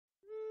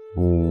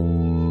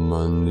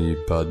Mani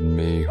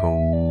Padme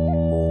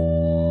Hum,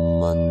 Om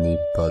Mani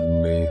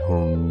Padme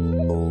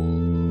Hum,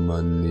 Om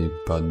Mani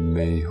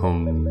Padme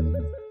Hum.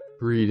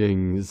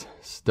 Greetings,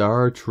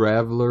 star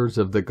travelers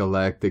of the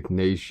galactic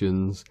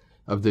nations,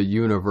 of the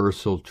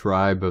universal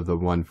tribe of the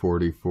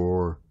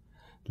 144.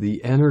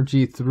 The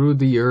energy through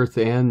the earth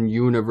and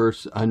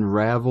universe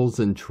unravels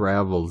and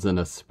travels in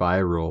a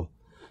spiral.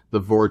 The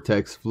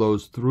vortex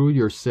flows through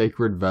your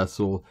sacred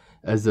vessel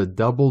as a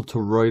double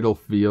toroidal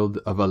field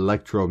of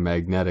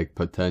electromagnetic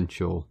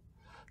potential.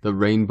 The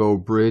rainbow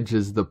bridge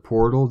is the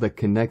portal that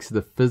connects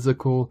the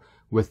physical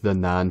with the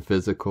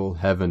non-physical,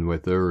 heaven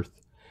with earth.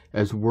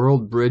 As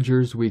world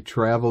bridgers, we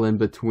travel in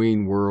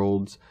between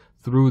worlds,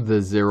 through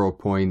the 0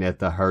 point at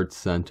the heart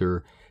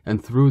center,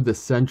 and through the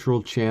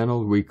central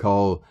channel we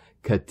call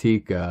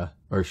Katika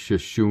or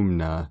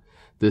Sushumna.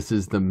 This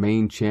is the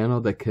main channel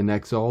that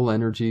connects all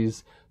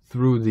energies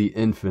through the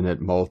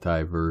infinite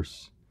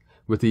multiverse.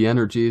 With the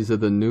energies of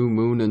the new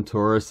moon in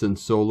Taurus and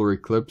solar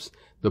eclipse,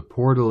 the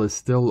portal is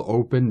still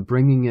open,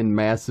 bringing in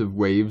massive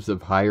waves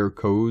of higher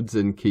codes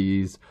and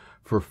keys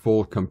for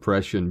full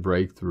compression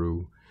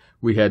breakthrough.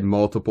 We had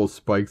multiple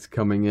spikes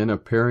coming in,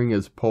 appearing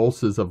as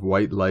pulses of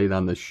white light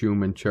on the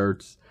Schumann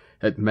charts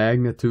at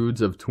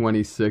magnitudes of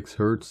 26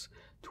 Hz,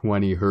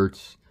 20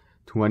 Hz,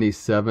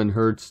 27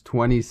 Hz,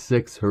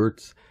 26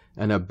 Hz,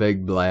 and a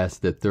big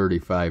blast at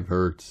 35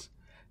 Hz.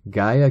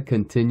 Gaia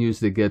continues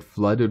to get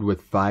flooded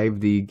with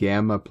 5D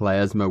gamma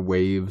plasma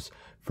waves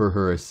for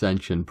her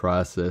ascension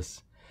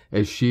process.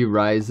 As she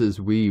rises,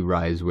 we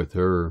rise with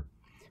her.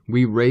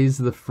 We raise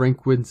the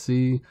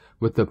frequency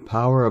with the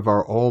power of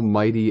our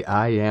almighty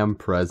I Am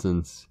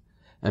presence,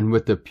 and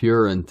with the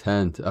pure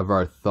intent of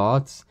our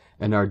thoughts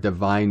and our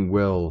divine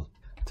will,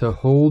 to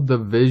hold the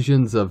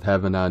visions of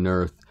heaven on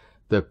earth,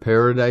 the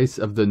paradise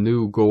of the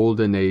new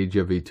golden age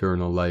of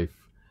eternal life.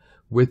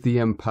 With the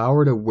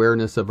empowered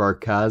awareness of our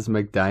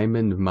cosmic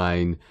diamond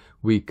mind,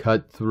 we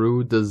cut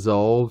through,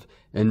 dissolve,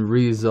 and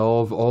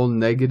resolve all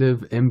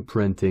negative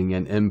imprinting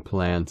and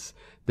implants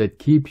that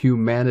keep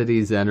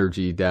humanity's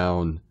energy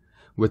down.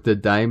 With the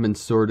diamond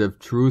sword of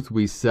truth,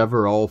 we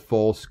sever all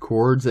false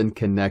cords and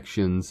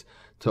connections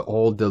to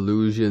all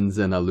delusions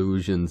and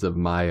illusions of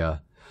Maya.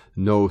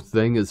 No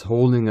thing is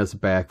holding us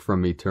back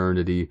from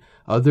eternity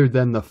other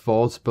than the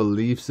false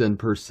beliefs and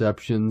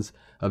perceptions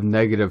of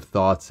negative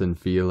thoughts and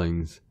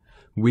feelings.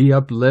 We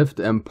uplift,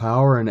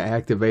 empower, and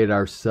activate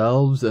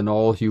ourselves and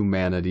all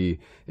humanity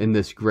in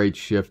this great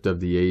shift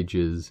of the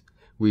ages.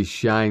 We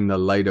shine the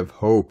light of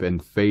hope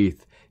and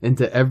faith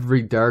into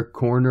every dark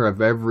corner of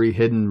every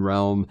hidden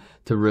realm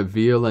to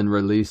reveal and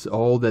release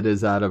all that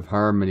is out of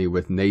harmony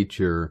with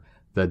nature,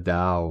 the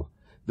Tao.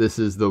 This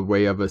is the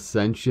way of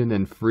ascension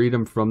and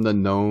freedom from the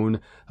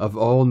known of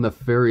all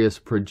nefarious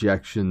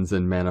projections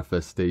and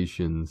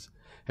manifestations.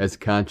 As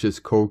conscious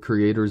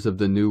co-creators of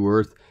the new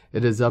earth,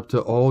 it is up to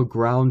all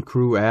ground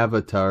crew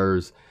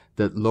avatars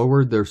that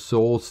lowered their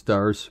soul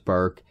star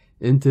spark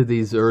into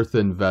these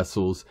earthen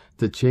vessels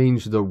to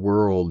change the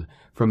world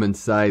from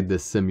inside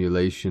this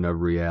simulation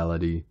of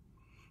reality.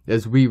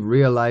 As we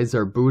realize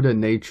our Buddha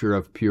nature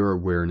of pure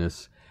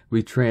awareness,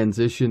 we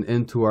transition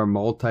into our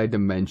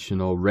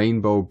multidimensional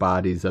rainbow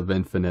bodies of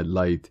infinite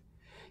light.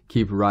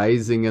 Keep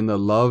rising in the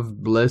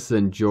love, bliss,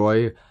 and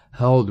joy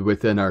held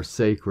within our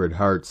sacred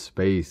heart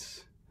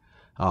space.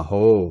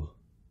 Aho!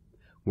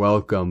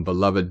 Welcome,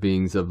 beloved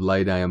beings of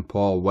light. I am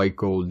Paul White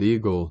Gold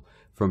Eagle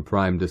from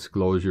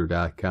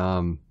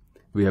PrimeDisclosure.com.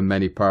 We have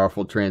many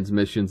powerful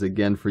transmissions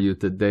again for you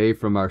today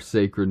from our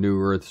sacred New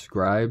Earth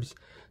scribes,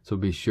 so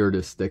be sure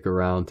to stick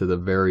around to the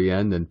very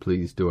end and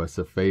please do us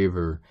a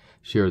favor.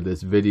 Share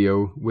this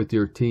video with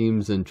your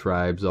teams and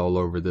tribes all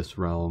over this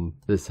realm.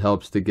 This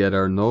helps to get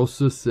our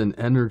gnosis and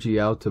energy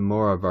out to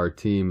more of our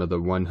team of the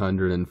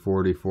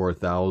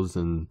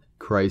 144,000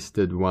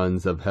 Christed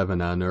ones of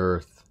heaven on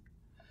earth.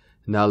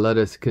 Now let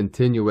us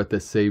continue with the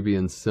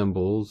Sabian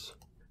symbols.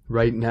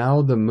 Right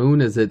now the moon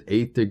is at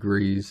 8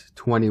 degrees,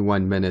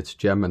 21 minutes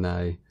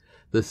Gemini.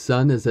 The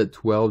sun is at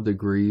 12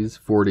 degrees,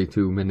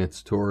 42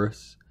 minutes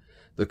Taurus.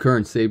 The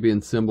current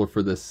Sabian symbol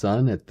for the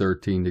sun at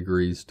 13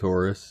 degrees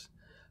Taurus.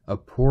 A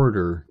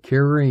porter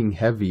carrying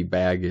heavy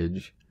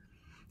baggage.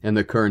 And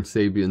the current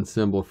Sabian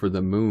symbol for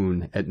the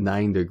moon at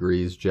 9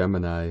 degrees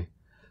Gemini.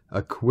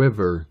 A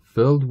quiver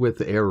filled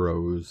with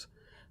arrows,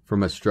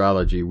 from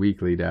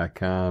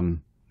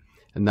astrologyweekly.com.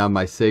 And now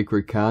my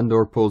sacred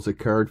Condor pulls a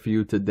card for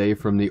you today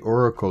from the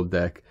Oracle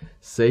deck,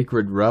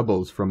 Sacred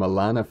Rebels from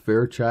Alana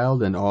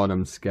Fairchild and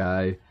Autumn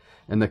Sky.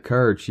 And the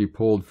card she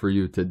pulled for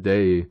you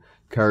today,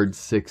 card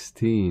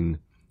 16,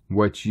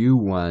 What You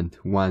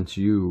Want Wants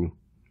You.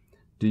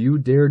 Do you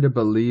dare to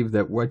believe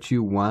that what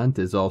you want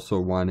is also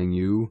wanting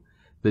you?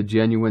 The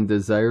genuine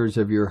desires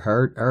of your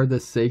heart are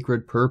the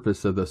sacred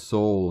purpose of the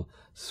soul,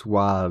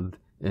 swathed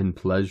in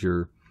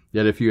pleasure.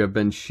 Yet if you have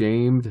been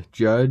shamed,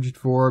 judged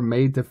for,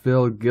 made to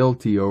feel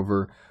guilty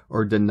over,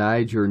 or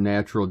denied your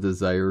natural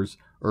desires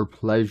or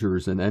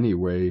pleasures in any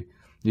way,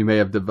 you may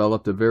have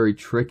developed a very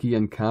tricky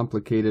and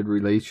complicated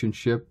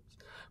relationship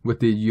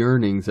with the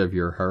yearnings of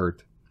your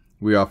heart.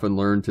 We often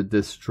learn to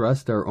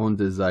distrust our own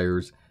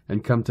desires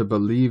and come to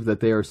believe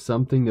that they are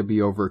something to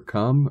be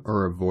overcome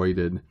or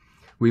avoided.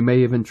 We may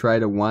even try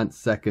to want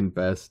second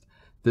best,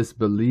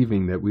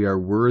 disbelieving that we are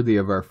worthy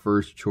of our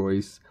first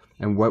choice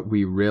and what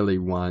we really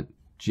want,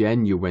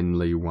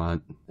 genuinely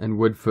want, and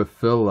would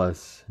fulfill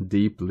us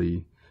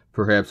deeply.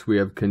 Perhaps we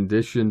have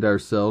conditioned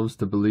ourselves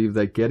to believe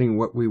that getting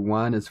what we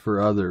want is for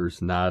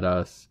others, not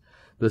us.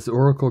 This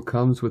oracle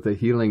comes with a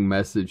healing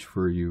message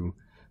for you.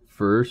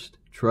 First,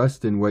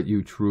 trust in what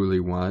you truly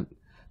want,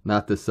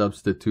 not the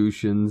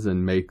substitutions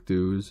and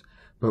make-dos,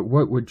 but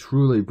what would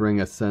truly bring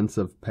a sense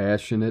of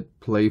passionate,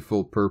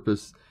 playful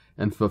purpose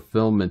and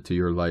fulfillment to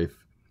your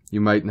life.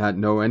 You might not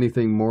know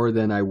anything more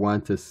than I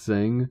want to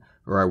sing,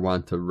 or I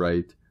want to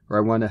write, or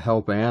I want to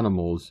help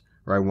animals,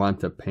 or I want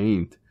to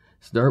paint.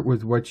 Start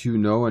with what you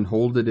know and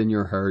hold it in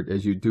your heart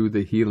as you do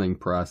the healing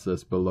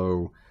process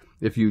below.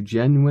 If you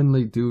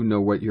genuinely do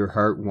know what your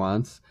heart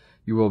wants,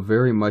 you will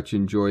very much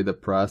enjoy the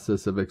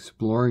process of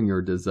exploring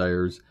your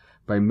desires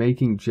by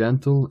making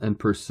gentle and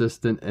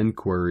persistent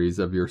inquiries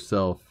of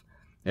yourself.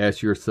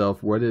 Ask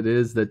yourself what it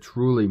is that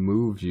truly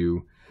moves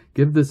you.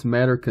 Give this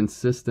matter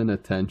consistent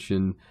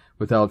attention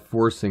without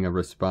forcing a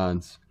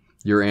response.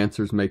 Your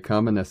answers may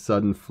come in a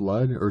sudden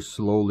flood or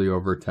slowly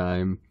over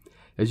time.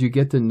 As you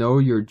get to know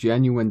your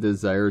genuine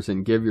desires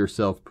and give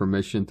yourself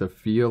permission to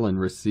feel and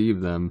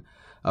receive them,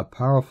 a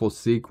powerful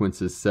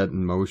sequence is set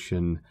in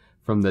motion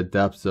from the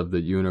depths of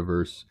the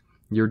universe.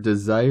 Your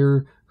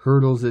desire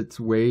hurtles its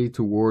way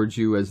towards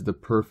you as the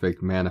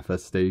perfect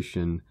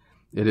manifestation.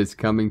 It is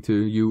coming to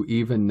you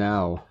even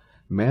now,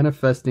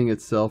 manifesting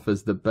itself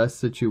as the best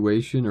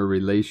situation or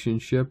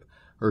relationship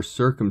or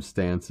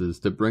circumstances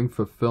to bring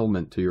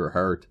fulfillment to your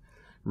heart,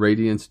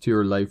 radiance to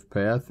your life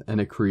path,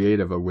 and a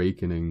creative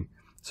awakening.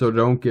 So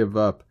don't give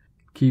up.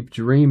 Keep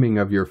dreaming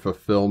of your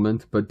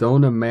fulfillment, but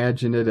don't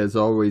imagine it as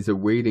always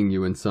awaiting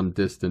you in some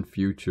distant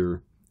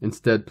future.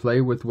 Instead,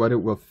 play with what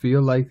it will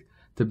feel like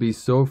to be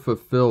so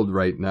fulfilled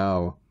right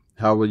now.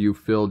 How will you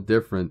feel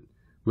different?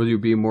 Will you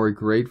be more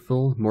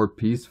grateful, more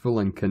peaceful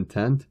and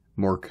content,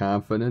 more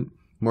confident,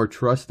 more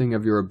trusting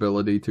of your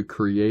ability to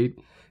create,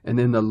 and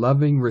in the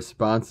loving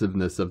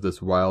responsiveness of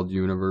this wild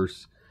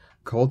universe?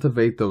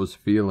 Cultivate those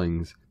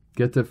feelings.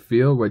 Get to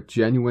feel what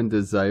genuine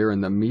desire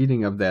and the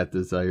meeting of that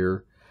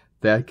desire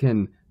that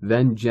can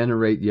then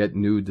generate yet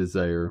new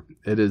desire.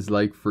 It is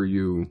like for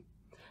you.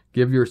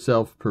 Give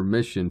yourself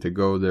permission to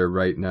go there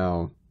right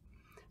now.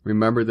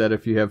 Remember that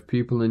if you have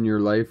people in your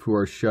life who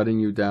are shutting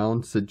you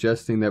down,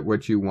 suggesting that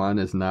what you want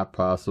is not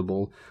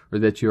possible, or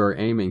that you are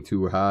aiming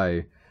too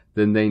high,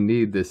 then they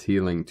need this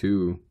healing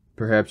too.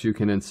 Perhaps you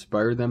can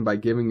inspire them by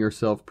giving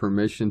yourself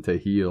permission to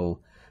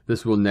heal.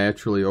 This will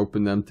naturally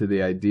open them to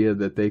the idea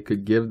that they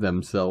could give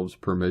themselves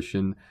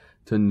permission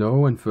to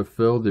know and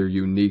fulfill their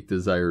unique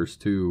desires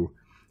too.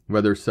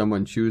 Whether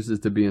someone chooses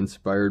to be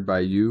inspired by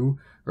you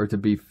or to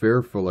be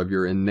fearful of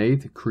your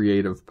innate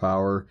creative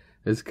power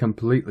is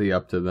completely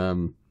up to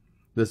them.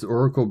 This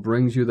oracle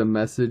brings you the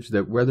message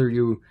that whether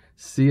you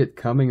see it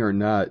coming or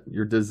not,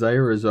 your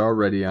desire is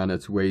already on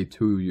its way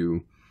to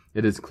you.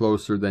 It is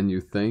closer than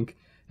you think,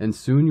 and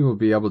soon you will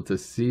be able to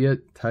see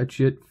it, touch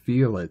it,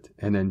 feel it,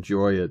 and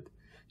enjoy it.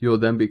 You will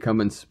then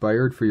become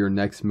inspired for your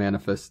next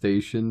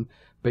manifestation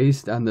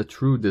based on the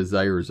true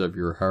desires of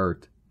your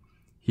heart.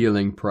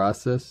 Healing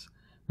process.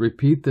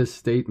 Repeat this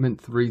statement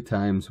 3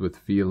 times with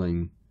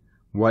feeling.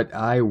 What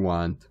I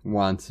want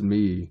wants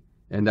me,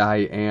 and I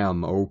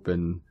am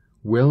open,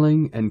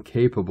 willing and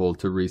capable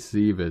to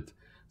receive it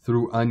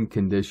through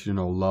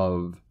unconditional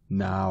love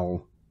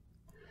now.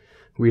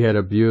 We had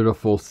a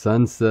beautiful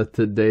sunset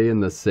today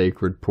in the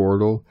sacred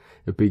portal.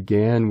 It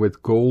began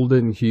with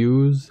golden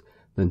hues,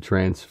 then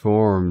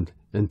transformed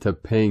into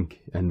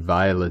pink and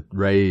violet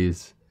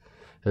rays.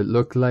 It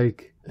looked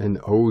like an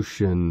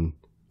ocean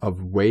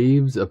of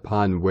waves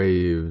upon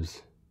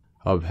waves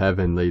of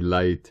heavenly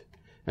light.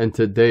 And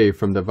today,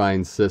 from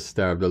Divine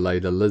Sister of the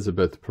Light,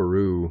 Elizabeth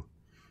Peru,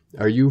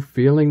 are you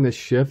feeling the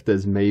shift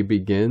as May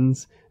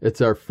begins? It's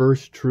our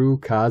first true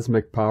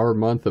cosmic power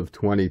month of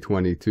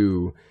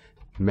 2022.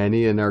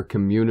 Many in our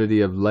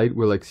community of light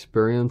will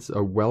experience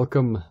a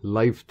welcome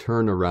life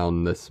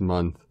turnaround this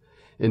month.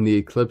 In the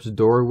eclipse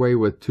doorway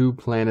with 2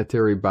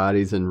 planetary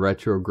bodies in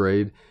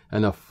retrograde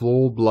and a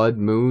full blood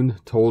moon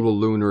total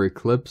lunar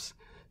eclipse,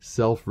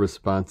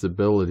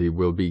 self-responsibility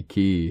will be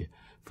key.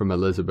 From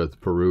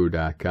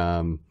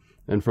ElizabethPeru.com.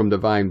 And from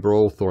Divine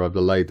Brothor of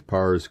the Light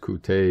Pars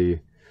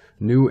Kute,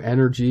 new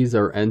energies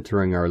are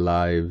entering our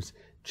lives.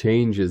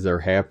 Changes are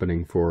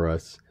happening for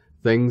us.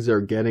 Things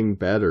are getting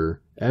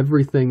better.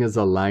 Everything is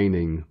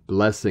aligning.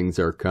 Blessings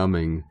are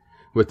coming.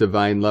 With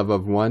Divine Love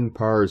of One,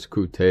 Pars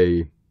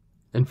Kute.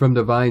 And from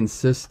Divine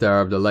Sister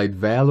of the Light,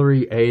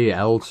 Valerie A.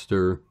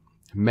 Elster,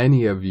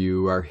 many of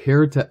you are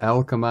here to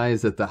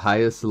alchemize at the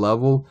highest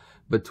level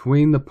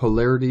between the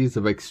polarities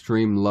of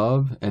extreme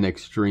love and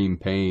extreme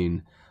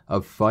pain,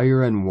 of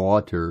fire and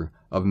water,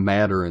 of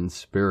matter and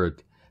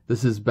spirit.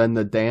 This has been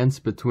the dance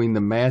between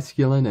the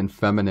masculine and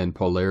feminine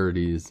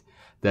polarities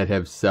that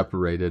have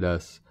separated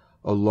us.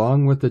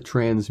 Along with the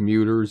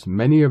transmuters,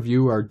 many of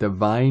you are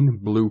divine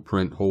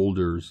blueprint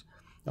holders.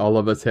 All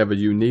of us have a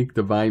unique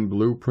divine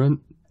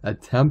blueprint, a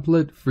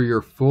template for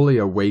your fully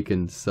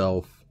awakened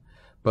self.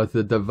 But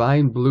the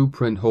divine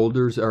blueprint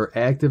holders are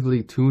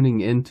actively tuning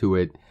into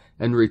it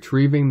and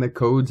retrieving the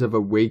codes of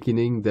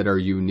awakening that are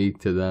unique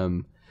to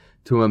them,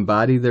 to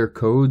embody their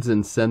codes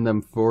and send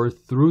them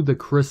forth through the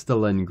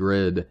crystalline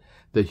grid,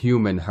 the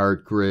human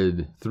heart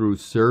grid, through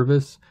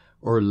service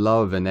or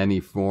love in any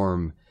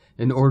form,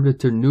 in order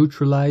to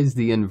neutralize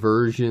the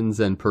inversions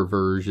and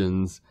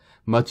perversions.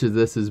 Much of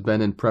this has been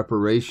in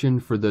preparation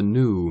for the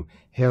new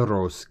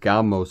Heros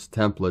Gamos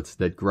templates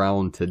that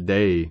ground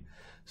today.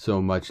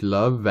 So much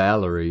love,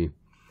 Valerie.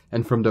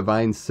 And from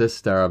Divine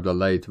Sister of the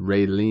Light,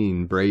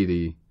 Raylene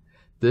Brady.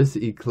 This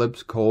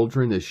eclipse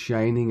cauldron is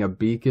shining a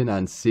beacon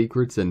on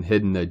secrets and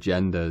hidden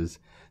agendas,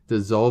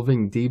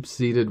 dissolving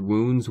deep-seated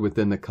wounds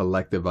within the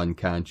collective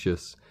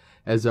unconscious,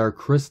 as our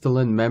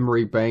crystalline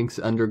memory banks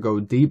undergo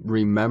deep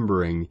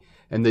remembering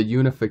and the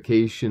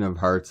unification of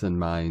hearts and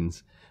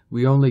minds.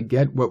 We only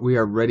get what we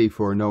are ready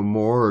for, no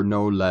more or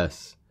no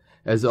less,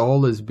 as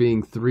all is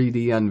being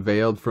 3D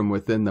unveiled from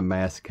within the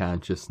mass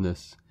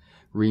consciousness.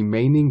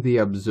 Remaining the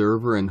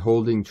observer and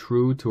holding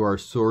true to our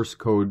source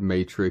code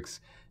matrix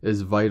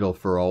is vital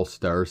for all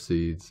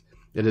starseeds.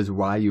 It is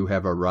why you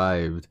have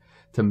arrived,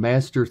 to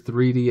master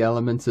 3D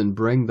elements and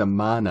bring the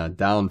mana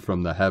down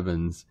from the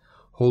heavens.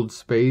 Hold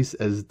space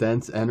as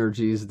dense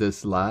energies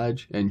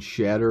dislodge and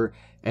shatter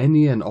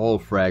any and all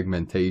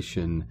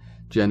fragmentation,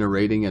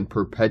 generating and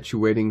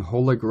perpetuating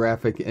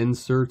holographic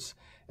inserts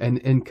and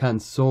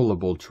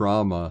inconsolable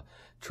trauma,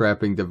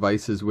 trapping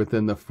devices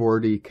within the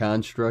 4D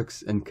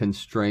constructs and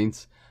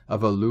constraints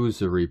of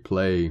illusory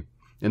play.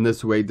 In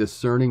this way,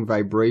 discerning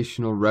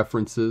vibrational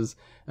references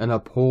and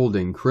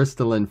upholding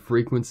crystalline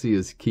frequency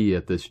is key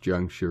at this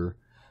juncture.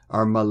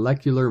 Our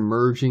molecular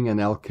merging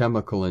and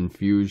alchemical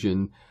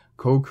infusion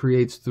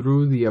co-creates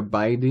through the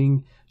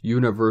abiding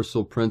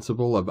universal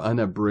principle of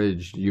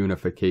unabridged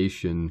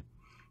unification.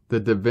 The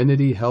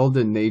divinity held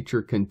in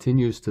nature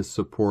continues to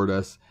support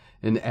us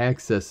in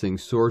accessing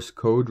source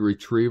code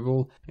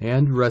retrieval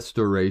and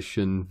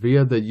restoration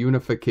via the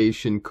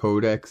unification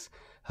codex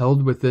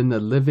held within the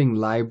living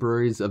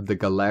libraries of the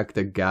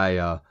galactic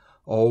Gaia.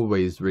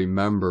 Always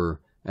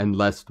remember, and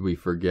lest we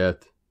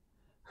forget.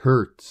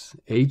 Hertz,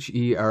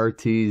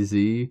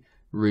 H-E-R-T-Z,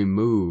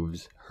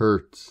 removes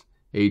Hertz,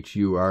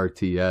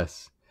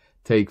 H-U-R-T-S.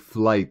 Take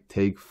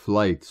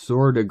flight,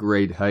 soar to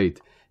great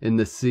height, in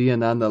the sea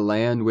and on the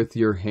land with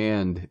your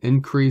hand,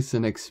 increase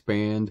and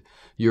expand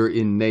your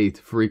innate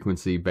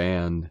frequency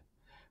band.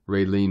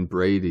 Raylene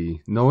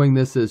Brady, knowing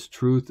this as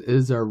truth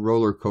is our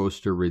roller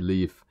coaster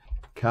relief.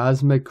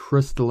 Cosmic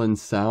crystalline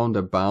sound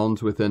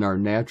abounds within our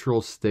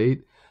natural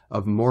state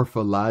of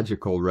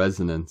morphological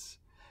resonance.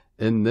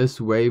 In this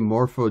way,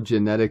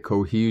 morphogenetic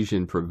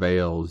cohesion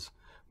prevails.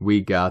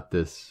 We got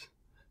this.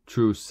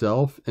 True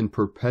self in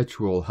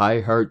perpetual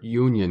high heart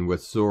union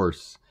with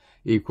source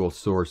equals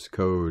source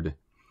code.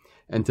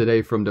 And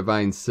today from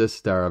Divine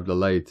Sister of the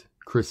Light,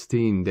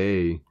 Christine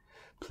Day,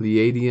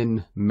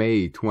 Pleiadian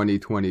May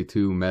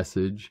 2022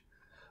 message.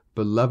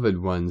 Beloved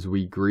ones,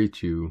 we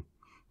greet you.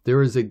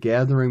 There is a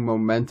gathering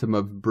momentum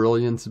of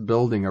brilliance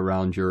building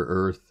around your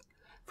earth.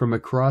 From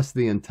across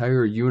the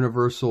entire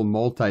universal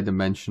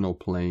multidimensional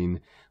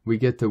plane, we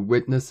get to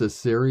witness a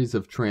series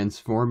of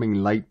transforming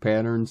light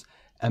patterns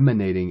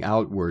emanating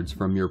outwards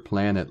from your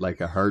planet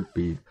like a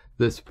heartbeat.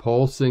 This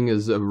pulsing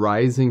is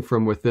arising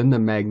from within the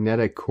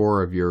magnetic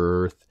core of your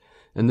Earth,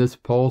 and this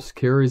pulse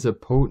carries a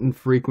potent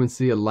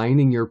frequency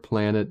aligning your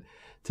planet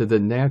to the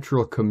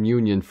natural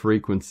communion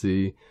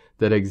frequency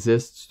that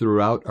exists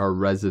throughout our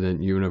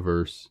resident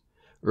universe.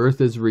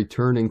 Earth is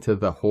returning to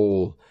the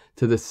whole,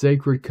 to the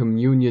sacred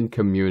communion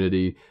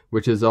community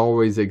which has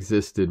always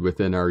existed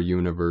within our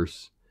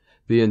universe.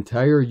 The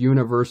entire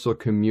universal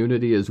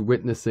community is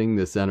witnessing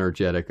this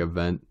energetic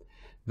event.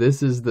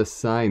 This is the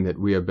sign that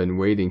we have been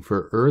waiting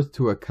for Earth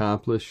to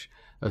accomplish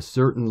a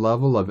certain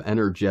level of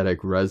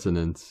energetic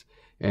resonance,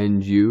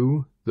 and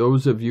you,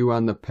 those of you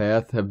on the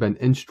path, have been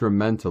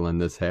instrumental in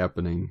this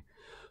happening.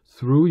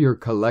 Through your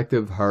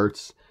collective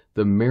hearts,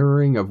 the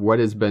mirroring of what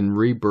has been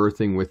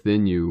rebirthing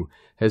within you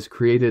has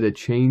created a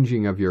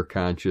changing of your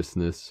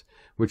consciousness,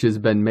 which has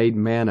been made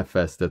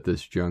manifest at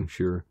this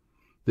juncture.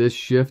 This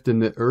shift in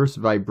the Earth's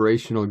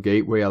vibrational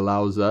gateway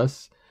allows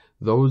us,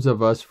 those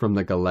of us from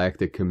the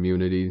galactic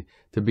community,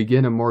 to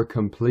begin a more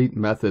complete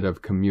method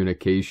of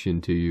communication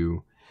to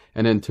you,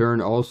 and in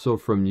turn also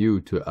from you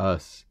to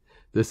us.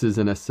 This is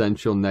an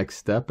essential next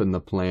step in the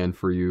plan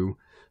for you.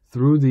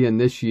 Through the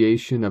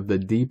initiation of the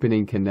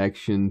deepening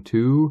connection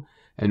to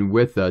and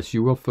with us,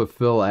 you will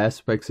fulfill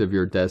aspects of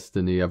your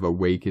destiny of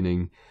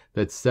awakening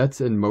that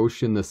sets in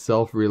motion the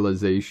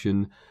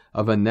self-realization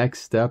of a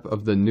next step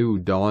of the new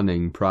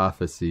dawning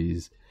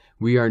prophecies.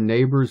 We are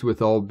neighbors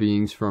with all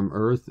beings from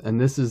Earth, and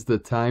this is the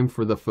time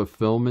for the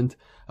fulfillment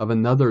of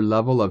another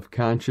level of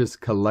conscious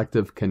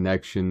collective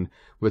connection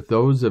with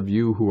those of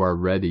you who are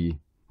ready.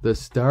 The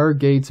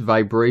Stargate's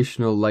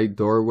vibrational light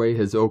doorway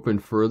has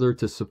opened further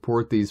to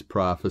support these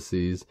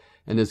prophecies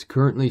and is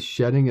currently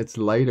shedding its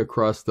light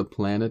across the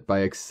planet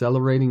by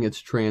accelerating its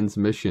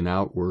transmission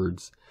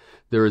outwards.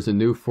 There is a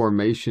new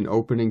formation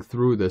opening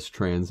through this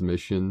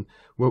transmission,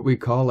 what we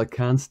call a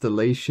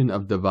constellation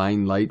of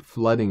divine light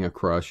flooding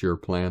across your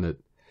planet.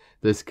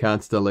 This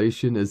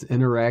constellation is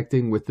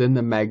interacting within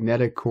the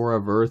magnetic core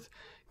of Earth,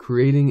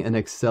 creating an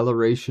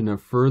acceleration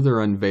of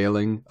further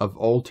unveiling of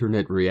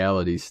alternate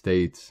reality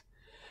states,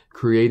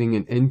 creating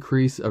an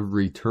increase of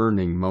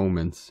returning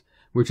moments,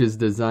 which is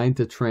designed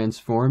to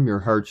transform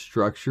your heart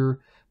structure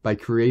by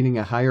creating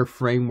a higher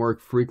framework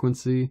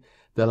frequency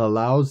that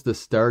allows the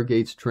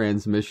Stargate's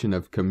transmission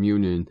of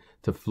communion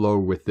to flow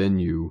within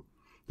you.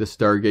 The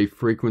Stargate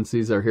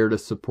frequencies are here to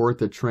support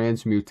the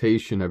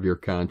transmutation of your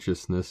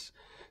consciousness,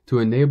 to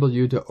enable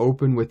you to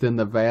open within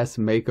the vast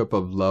makeup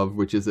of love,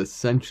 which is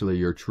essentially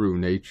your true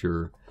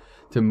nature,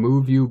 to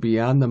move you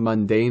beyond the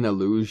mundane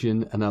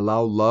illusion and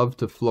allow love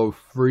to flow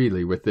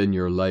freely within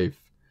your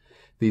life.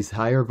 These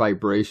higher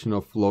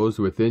vibrational flows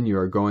within you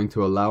are going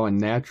to allow a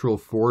natural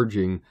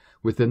forging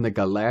within the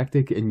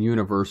galactic and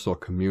universal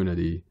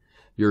community.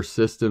 Your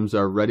systems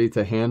are ready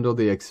to handle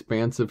the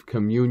expansive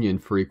communion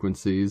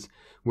frequencies,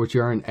 which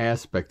are an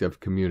aspect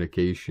of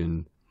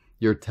communication.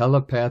 Your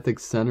telepathic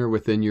center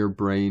within your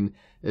brain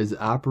is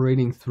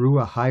operating through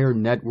a higher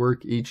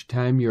network each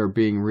time you are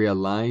being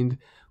realigned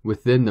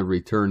within the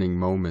returning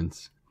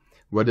moments.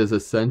 What is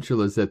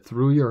essential is that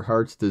through your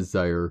heart's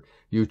desire,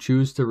 you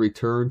choose to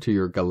return to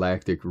your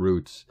galactic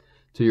roots,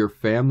 to your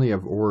family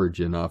of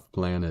origin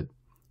off-planet,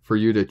 for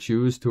you to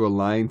choose to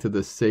align to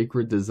the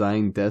sacred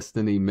design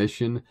destiny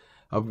mission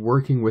of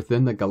working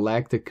within the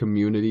galactic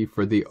community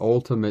for the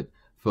ultimate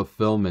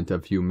fulfillment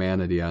of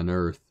humanity on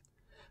Earth.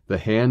 The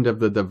hand of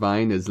the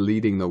divine is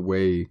leading the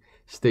way.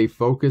 Stay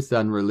focused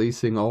on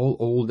releasing all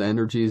old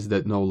energies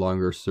that no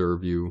longer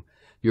serve you.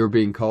 You're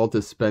being called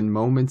to spend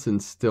moments in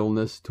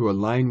stillness to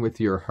align with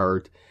your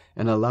heart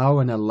and allow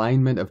an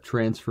alignment of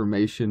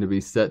transformation to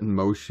be set in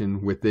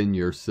motion within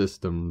your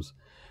systems.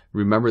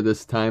 Remember,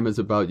 this time is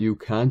about you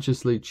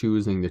consciously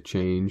choosing to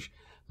change,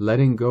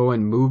 letting go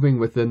and moving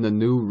within the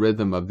new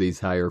rhythm of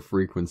these higher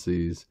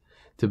frequencies,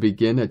 to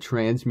begin a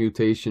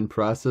transmutation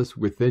process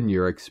within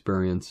your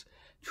experience,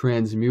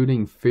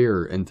 transmuting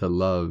fear into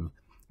love.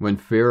 When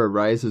fear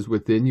arises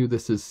within you,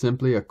 this is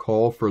simply a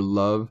call for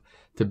love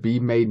to be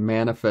made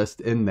manifest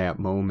in that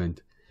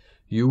moment.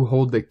 You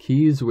hold the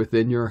keys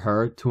within your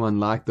heart to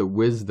unlock the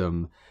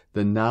wisdom,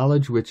 the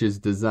knowledge which is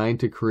designed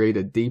to create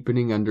a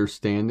deepening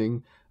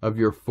understanding of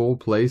your full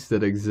place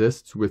that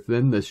exists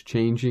within this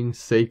changing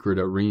sacred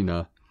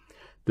arena.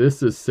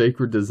 This is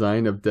sacred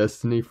design of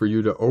destiny for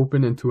you to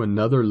open into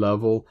another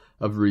level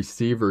of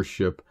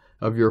receivership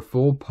of your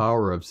full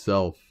power of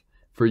self.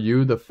 For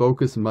you, the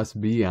focus must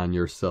be on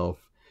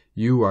yourself.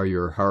 You are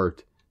your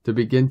heart. To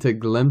begin to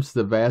glimpse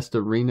the vast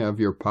arena of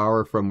your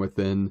power from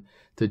within,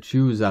 to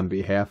choose on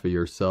behalf of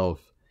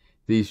yourself.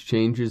 These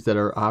changes that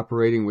are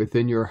operating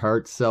within your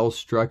heart cell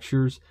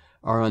structures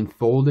are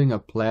unfolding a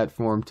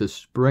platform to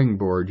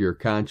springboard your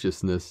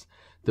consciousness,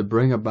 to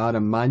bring about a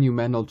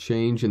monumental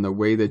change in the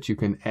way that you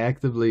can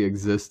actively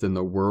exist in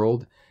the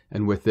world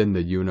and within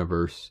the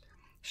universe.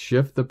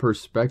 Shift the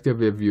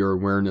perspective of your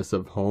awareness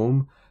of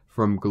home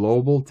from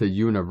global to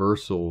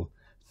universal.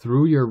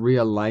 Through your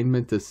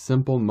realignment to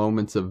simple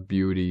moments of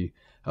beauty,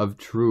 of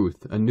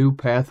truth, a new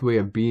pathway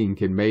of being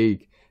can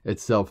make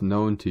itself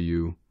known to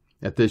you.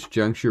 At this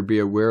juncture, be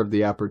aware of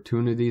the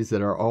opportunities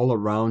that are all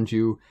around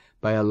you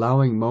by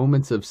allowing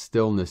moments of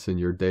stillness in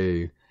your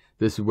day.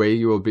 This way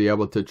you will be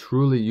able to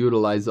truly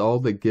utilize all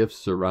the gifts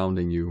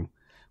surrounding you.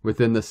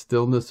 Within the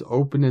stillness,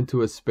 open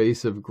into a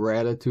space of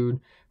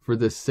gratitude for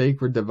the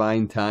sacred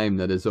divine time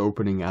that is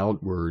opening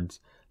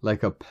outwards,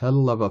 like a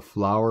petal of a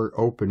flower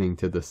opening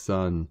to the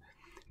sun.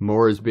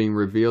 More is being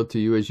revealed to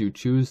you as you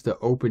choose to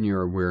open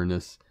your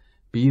awareness.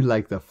 Be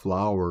like the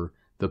flower,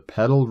 the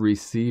petal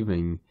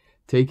receiving,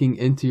 taking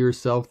into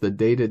yourself the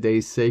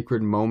day-to-day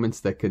sacred moments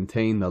that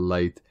contain the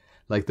light,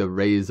 like the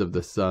rays of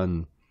the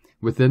sun.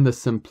 Within the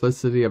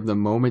simplicity of the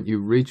moment, you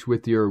reach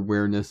with your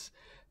awareness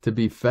to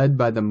be fed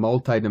by the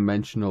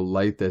multidimensional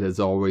light that has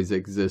always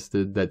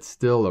existed, that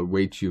still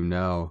awaits you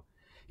now.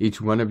 Each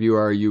one of you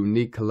are a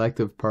unique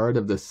collective part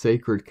of the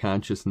sacred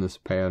consciousness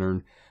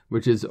pattern,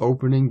 which is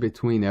opening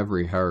between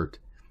every heart.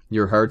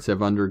 Your hearts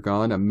have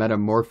undergone a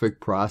metamorphic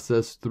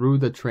process through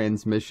the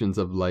transmissions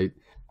of light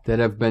that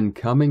have been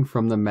coming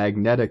from the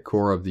magnetic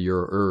core of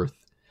your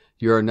Earth.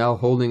 You are now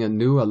holding a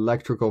new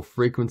electrical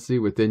frequency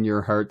within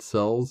your heart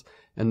cells,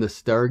 and the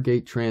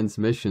Stargate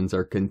transmissions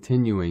are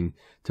continuing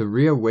to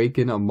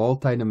reawaken a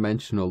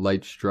multidimensional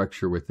light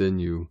structure within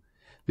you.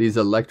 These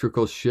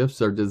electrical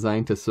shifts are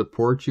designed to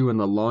support you in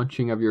the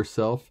launching of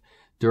yourself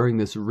during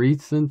this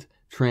recent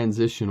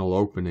transitional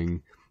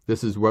opening.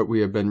 This is what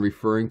we have been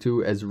referring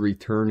to as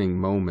returning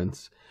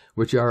moments,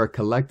 which are a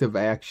collective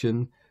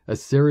action, a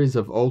series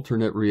of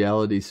alternate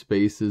reality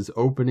spaces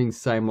opening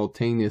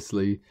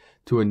simultaneously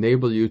to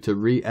enable you to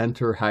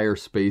re-enter higher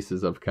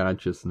spaces of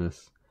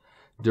consciousness.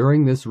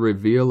 During this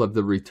reveal of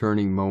the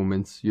returning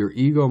moments, your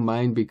ego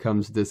mind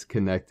becomes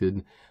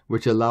disconnected,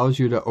 which allows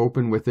you to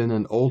open within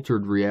an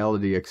altered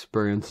reality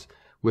experience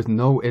with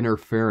no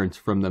interference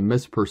from the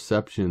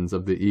misperceptions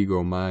of the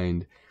ego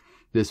mind.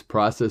 This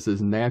process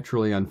is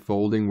naturally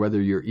unfolding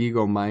whether your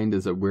ego mind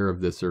is aware of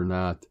this or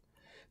not.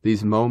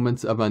 These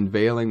moments of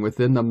unveiling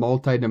within the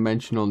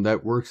multidimensional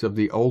networks of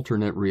the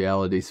alternate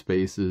reality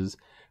spaces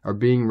are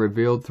being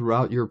revealed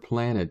throughout your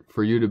planet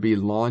for you to be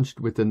launched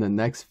within the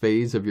next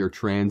phase of your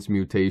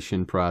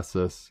transmutation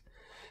process.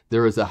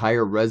 There is a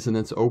higher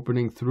resonance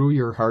opening through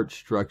your heart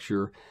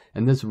structure,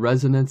 and this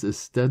resonance is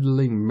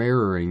steadily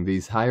mirroring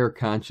these higher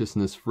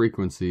consciousness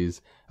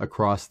frequencies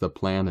across the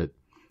planet.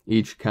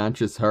 Each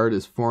conscious heart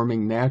is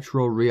forming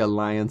natural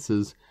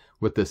realliances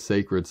with the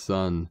sacred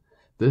sun.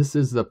 This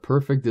is the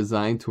perfect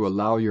design to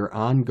allow your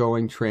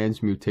ongoing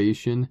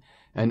transmutation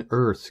and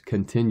Earth's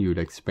continued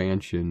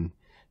expansion.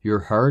 Your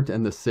heart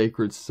and the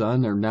sacred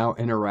sun are now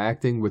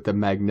interacting with the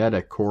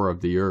magnetic core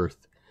of the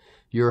Earth.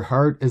 Your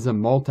heart is a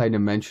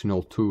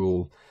multidimensional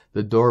tool,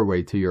 the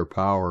doorway to your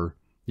power.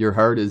 Your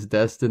heart is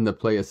destined to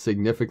play a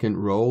significant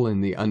role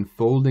in the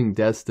unfolding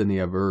destiny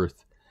of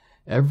Earth.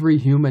 Every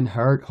human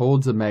heart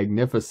holds a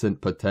magnificent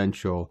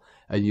potential,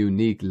 a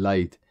unique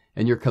light,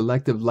 and your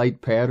collective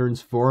light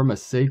patterns form a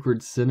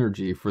sacred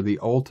synergy for the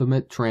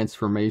ultimate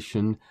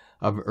transformation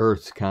of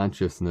Earth's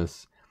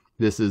consciousness.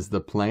 This is the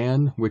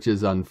plan which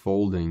is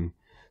unfolding.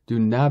 Do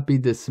not be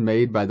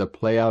dismayed by the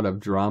playout of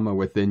drama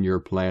within your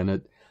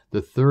planet.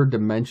 The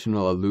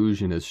third-dimensional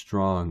illusion is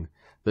strong.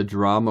 The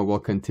drama will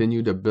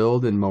continue to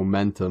build in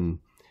momentum.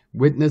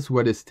 Witness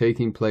what is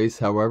taking place,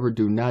 however,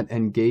 do not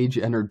engage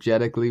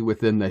energetically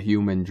within the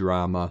human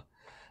drama.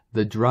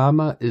 The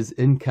drama is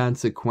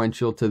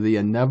inconsequential to the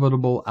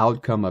inevitable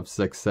outcome of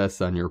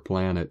success on your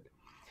planet.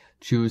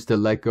 Choose to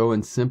let go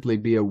and simply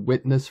be a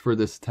witness for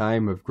this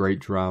time of great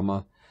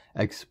drama.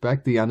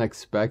 Expect the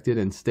unexpected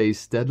and stay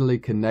steadily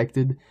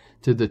connected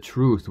to the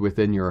truth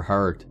within your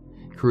heart.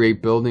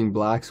 Create building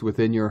blocks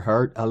within your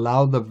heart.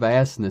 Allow the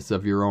vastness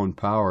of your own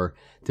power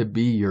to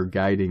be your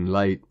guiding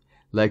light.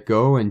 Let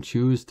go and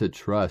choose to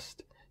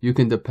trust. You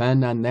can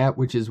depend on that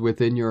which is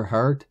within your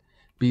heart.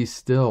 Be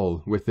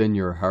still within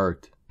your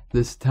heart.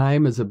 This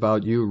time is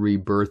about you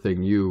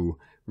rebirthing you.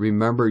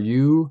 Remember,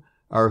 you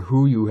are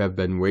who you have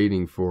been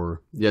waiting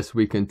for. Yes,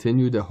 we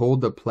continue to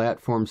hold the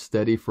platform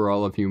steady for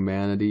all of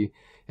humanity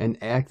and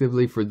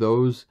actively for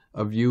those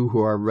of you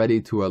who are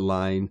ready to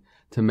align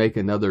to make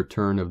another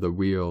turn of the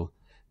wheel.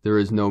 There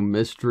is no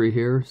mystery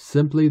here,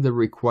 simply the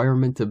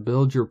requirement to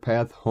build your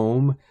path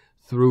home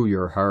through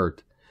your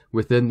heart.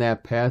 Within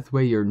that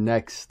pathway, your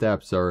next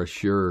steps are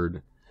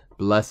assured.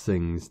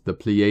 Blessings, the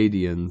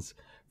Pleiadians,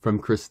 from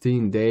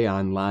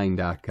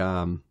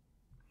ChristineDayOnline.com.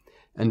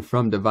 And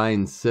from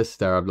Divine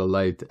Sister of the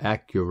Light,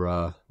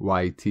 Acura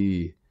YT.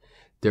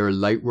 Dear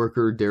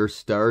Lightworker, dear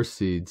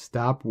Starseed,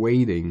 stop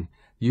waiting.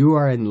 You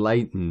are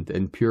enlightened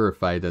and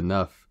purified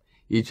enough.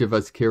 Each of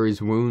us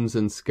carries wounds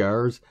and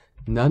scars.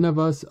 None of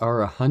us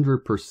are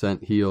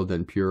 100% healed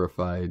and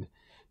purified.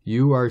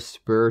 You are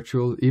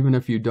spiritual, even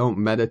if you don't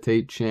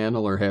meditate,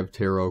 channel, or have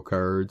tarot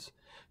cards.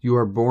 You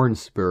are born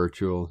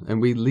spiritual, and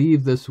we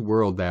leave this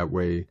world that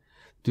way.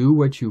 Do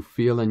what you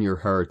feel in your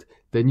heart,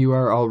 then you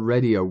are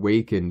already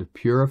awakened,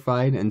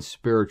 purified, and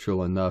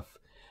spiritual enough.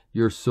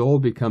 Your soul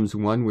becomes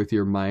one with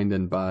your mind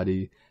and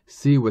body.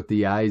 See with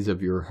the eyes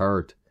of your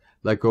heart.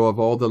 Let go of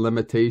all the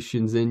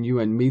limitations in you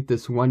and meet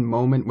this one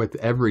moment with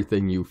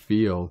everything you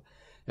feel.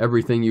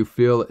 Everything you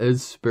feel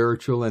is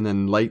spiritual and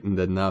enlightened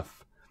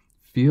enough.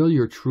 Feel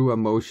your true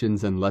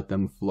emotions and let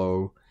them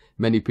flow.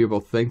 Many people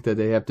think that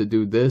they have to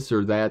do this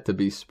or that to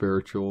be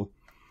spiritual.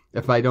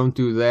 If I don't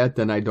do that,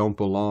 then I don't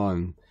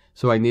belong.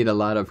 So I need a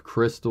lot of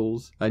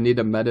crystals. I need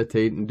to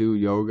meditate and do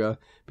yoga,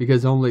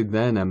 because only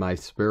then am I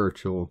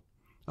spiritual.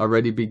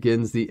 Already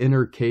begins the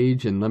inner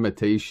cage and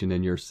limitation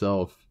in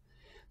yourself.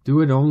 Do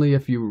it only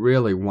if you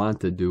really want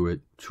to do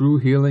it. True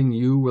healing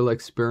you will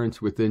experience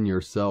within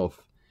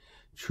yourself.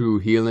 True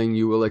healing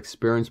you will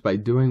experience by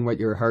doing what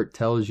your heart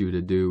tells you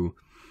to do.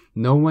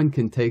 No one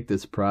can take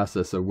this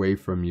process away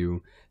from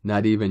you,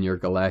 not even your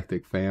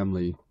galactic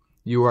family.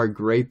 You are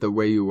great the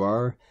way you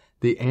are.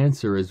 The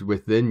answer is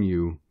within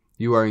you.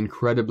 You are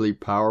incredibly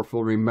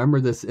powerful.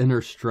 Remember this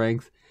inner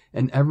strength,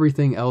 and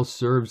everything else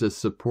serves as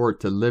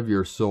support to live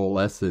your soul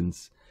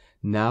essence.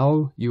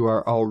 Now you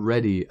are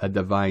already a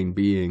divine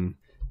being.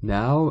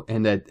 Now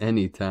and at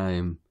any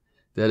time.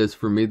 That is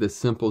for me the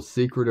simple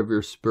secret of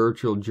your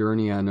spiritual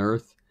journey on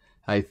earth.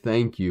 I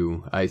thank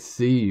you. I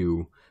see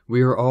you.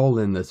 We are all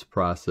in this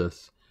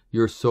process.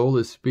 Your soul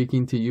is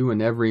speaking to you in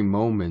every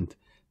moment.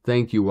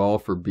 Thank you all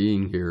for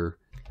being here.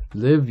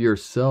 Live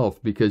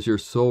yourself because your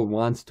soul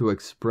wants to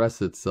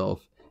express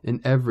itself in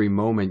every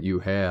moment you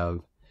have.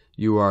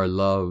 You are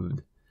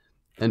loved.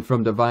 And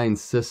from Divine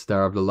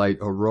Sister of the Light,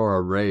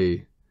 Aurora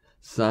Ray,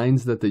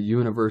 signs that the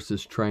universe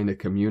is trying to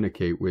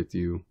communicate with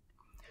you.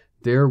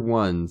 Dear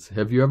ones,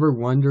 have you ever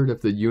wondered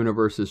if the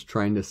universe is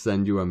trying to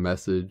send you a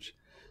message?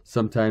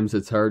 Sometimes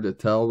it's hard to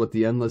tell with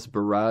the endless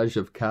barrage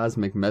of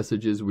cosmic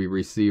messages we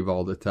receive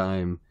all the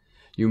time.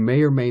 You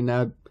may or may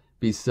not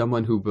be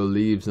someone who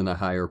believes in a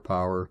higher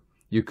power.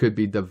 You could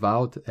be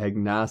devout,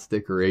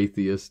 agnostic, or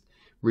atheist.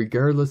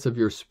 Regardless of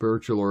your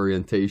spiritual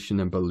orientation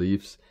and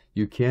beliefs,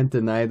 you can't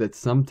deny that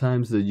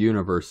sometimes the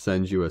universe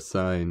sends you a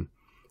sign.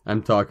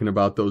 I'm talking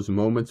about those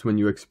moments when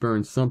you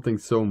experience something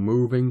so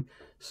moving,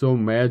 so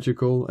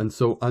magical, and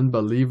so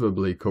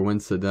unbelievably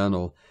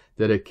coincidental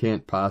that it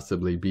can't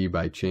possibly be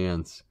by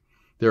chance.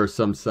 There are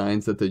some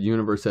signs that the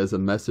universe has a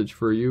message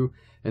for you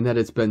and that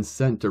it's been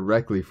sent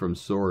directly from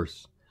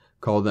source.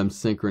 Call them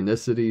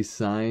synchronicities,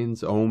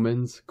 signs,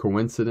 omens,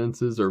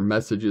 coincidences, or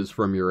messages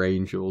from your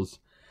angels.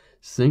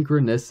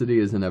 Synchronicity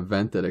is an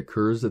event that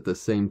occurs at the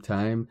same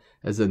time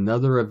as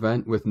another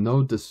event with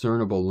no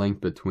discernible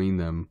link between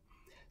them.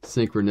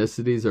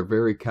 Synchronicities are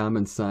very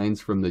common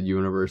signs from the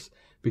universe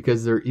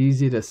because they're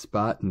easy to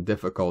spot and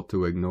difficult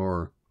to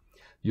ignore.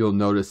 You'll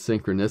notice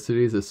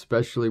synchronicities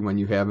especially when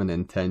you have an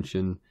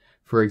intention.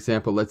 For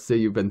example, let's say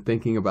you've been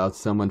thinking about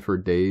someone for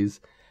days.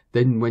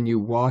 Then when you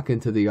walk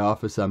into the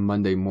office on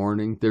Monday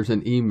morning, there's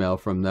an email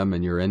from them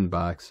in your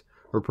inbox.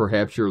 Or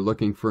perhaps you're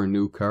looking for a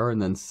new car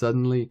and then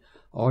suddenly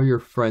all your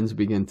friends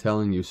begin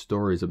telling you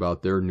stories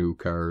about their new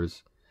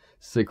cars.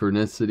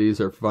 Synchronicities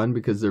are fun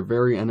because they're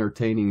very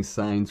entertaining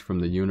signs from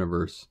the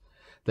universe.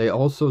 They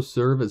also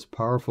serve as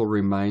powerful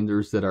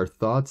reminders that our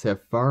thoughts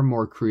have far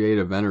more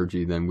creative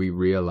energy than we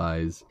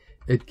realize.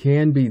 It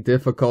can be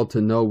difficult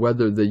to know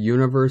whether the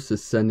universe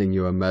is sending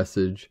you a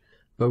message,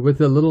 but with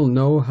a little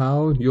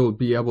know-how, you'll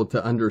be able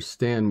to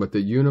understand what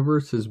the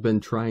universe has been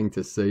trying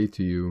to say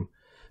to you.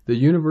 The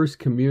universe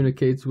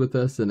communicates with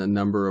us in a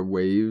number of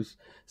ways.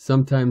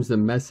 Sometimes the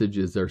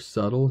messages are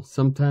subtle,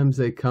 sometimes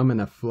they come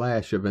in a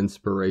flash of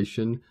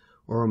inspiration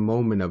or a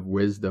moment of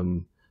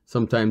wisdom.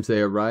 Sometimes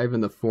they arrive in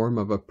the form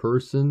of a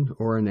person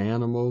or an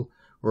animal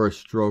or a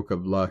stroke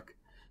of luck.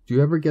 Do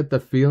you ever get the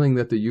feeling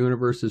that the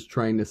universe is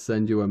trying to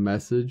send you a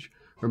message?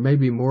 Or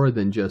maybe more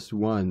than just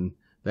one?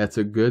 That's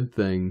a good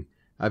thing.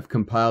 I've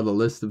compiled a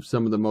list of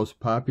some of the most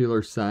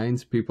popular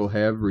signs people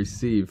have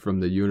received from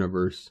the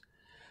universe.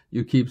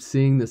 You keep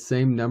seeing the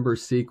same number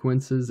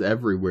sequences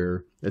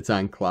everywhere. It's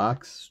on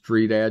clocks,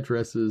 street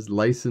addresses,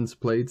 license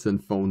plates,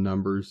 and phone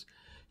numbers.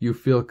 You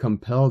feel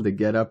compelled to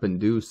get up and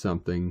do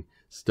something,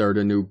 start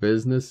a new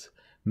business,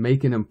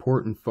 make an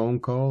important phone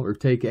call, or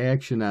take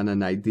action on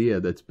an idea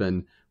that's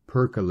been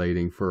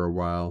percolating for a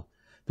while.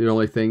 The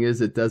only thing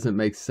is it doesn't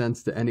make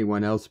sense to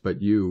anyone else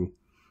but you.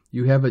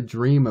 You have a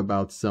dream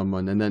about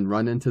someone and then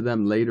run into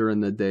them later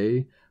in the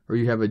day, or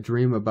you have a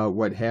dream about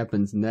what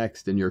happens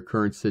next in your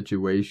current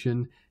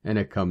situation, and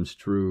it comes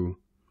true.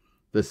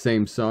 The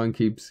same song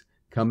keeps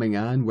coming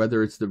on,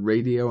 whether it's the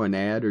radio, an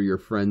ad, or your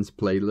friend's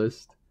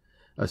playlist.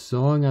 A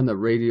song on the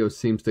radio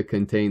seems to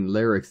contain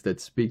lyrics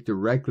that speak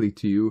directly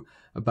to you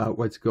about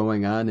what's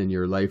going on in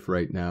your life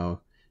right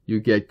now. You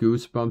get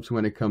goosebumps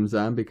when it comes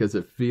on because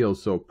it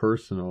feels so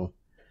personal.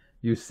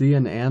 You see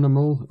an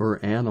animal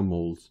or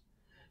animals.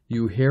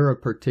 You hear a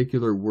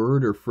particular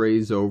word or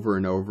phrase over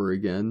and over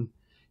again.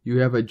 You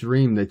have a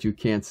dream that you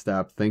can't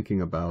stop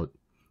thinking about.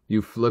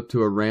 You flip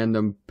to a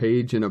random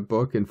page in a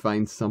book and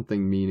find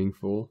something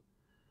meaningful.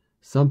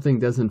 Something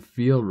doesn't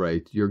feel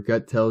right. Your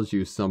gut tells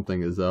you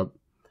something is up.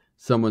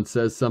 Someone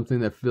says something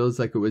that feels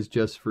like it was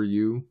just for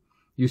you.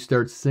 You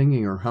start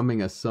singing or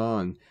humming a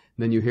song,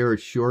 then you hear it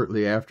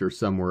shortly after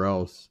somewhere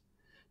else.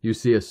 You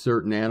see a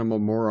certain animal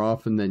more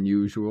often than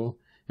usual.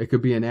 It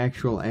could be an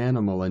actual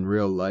animal in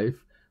real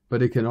life,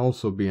 but it can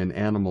also be an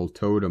animal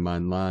totem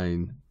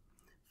online.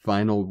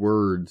 Final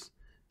words.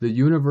 The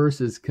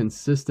universe is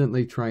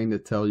consistently trying to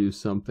tell you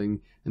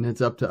something, and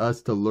it's up to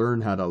us to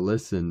learn how to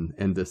listen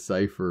and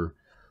decipher.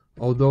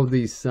 Although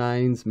these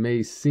signs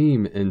may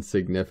seem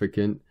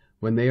insignificant,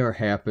 when they are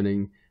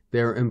happening,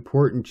 they are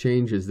important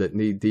changes that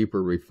need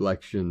deeper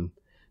reflection.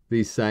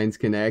 These signs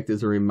can act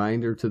as a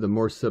reminder to the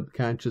more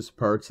subconscious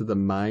parts of the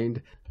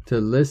mind to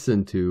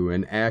listen to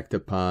and act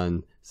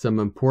upon some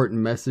important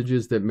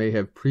messages that may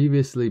have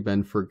previously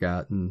been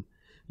forgotten.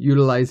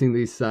 Utilizing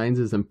these signs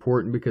is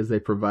important because they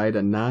provide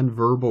a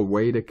nonverbal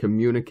way to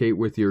communicate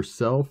with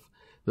yourself,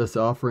 thus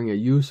offering a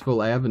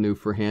useful avenue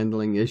for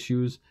handling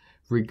issues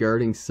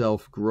regarding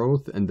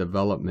self-growth and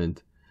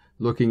development.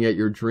 Looking at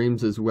your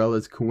dreams as well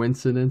as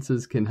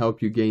coincidences can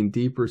help you gain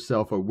deeper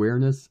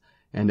self-awareness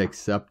and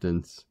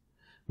acceptance.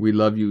 We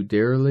love you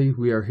dearly.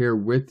 We are here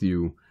with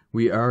you.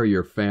 We are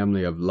your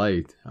family of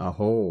light.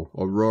 Aho,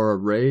 Aurora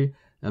Ray,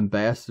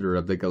 Ambassador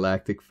of the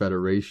Galactic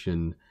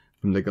Federation,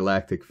 from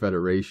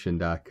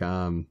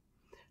thegalacticfederation.com.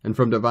 And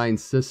from Divine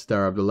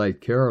Sistar of the Light,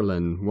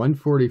 Carolyn,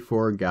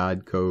 144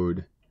 God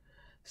Code.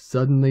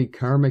 Suddenly,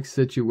 karmic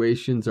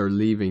situations are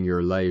leaving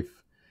your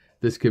life.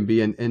 This can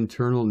be an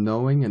internal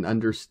knowing and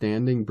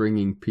understanding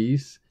bringing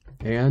peace,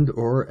 and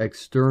or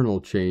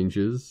external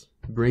changes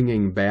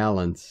bringing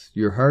balance.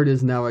 Your heart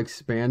is now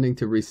expanding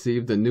to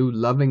receive the new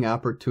loving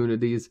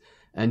opportunities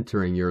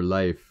entering your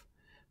life.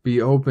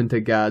 Be open to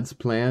God's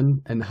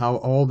plan and how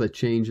all the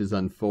changes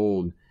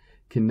unfold.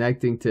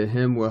 Connecting to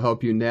Him will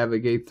help you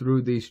navigate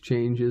through these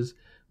changes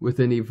with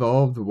an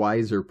evolved,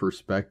 wiser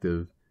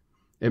perspective.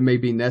 It may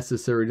be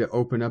necessary to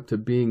open up to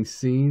being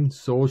seen,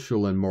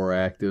 social, and more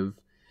active.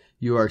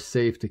 You are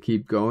safe to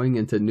keep going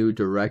into new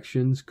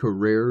directions,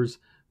 careers,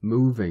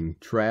 moving,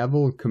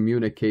 travel,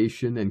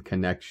 communication, and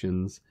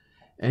connections.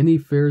 Any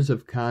fears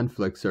of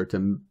conflicts are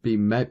to be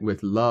met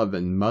with love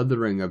and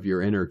mothering of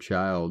your inner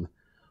child.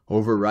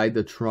 Override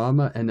the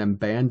trauma and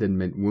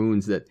abandonment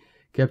wounds that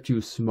kept you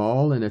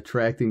small and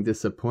attracting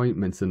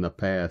disappointments in the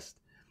past.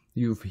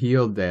 You've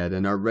healed that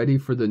and are ready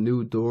for the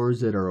new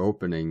doors that are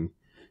opening.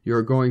 You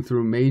are going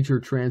through major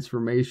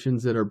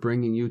transformations that are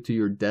bringing you to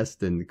your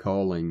destined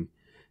calling.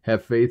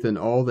 Have faith in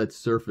all that's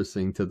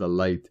surfacing to the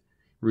light.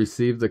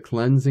 Receive the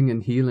cleansing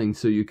and healing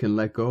so you can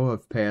let go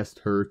of past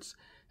hurts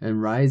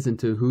and rise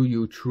into who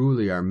you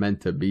truly are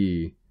meant to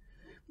be.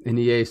 In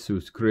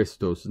Jesus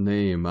Christos'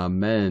 name,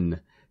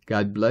 Amen.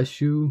 God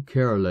bless you,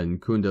 Carolyn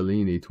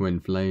Kundalini Twin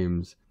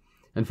Flames.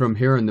 And from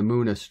here in the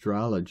Moon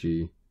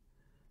Astrology,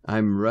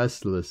 I'm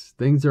restless.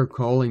 Things are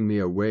calling me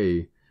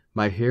away.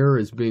 My hair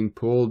is being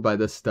pulled by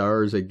the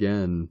stars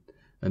again.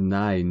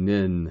 Anai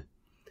Nin.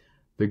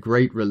 The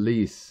Great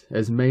Release.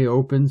 As May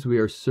opens, we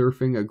are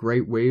surfing a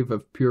great wave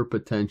of pure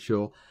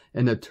potential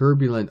and a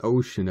turbulent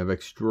ocean of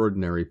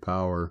extraordinary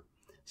power.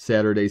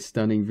 Saturday's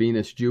stunning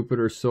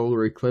Venus-Jupiter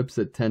solar eclipse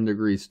at 10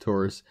 degrees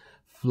Taurus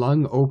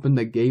flung open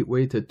the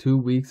gateway to 2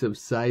 weeks of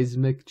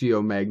seismic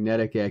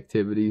geomagnetic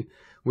activity,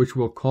 which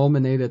will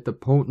culminate at the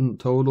potent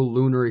total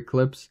lunar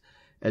eclipse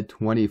at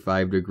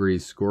 25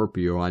 degrees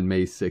Scorpio on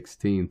May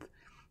 16th.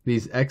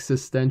 These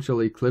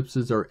existential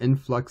eclipses are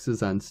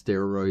influxes on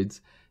steroids,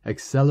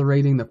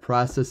 accelerating the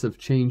process of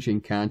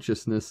changing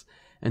consciousness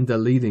and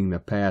deleting the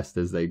past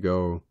as they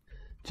go.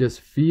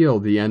 Just feel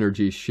the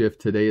energy shift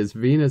today as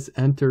Venus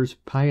enters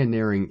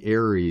pioneering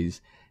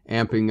Aries,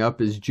 amping up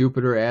as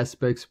Jupiter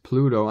aspects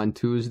Pluto on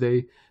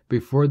Tuesday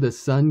before the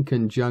Sun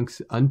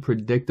conjuncts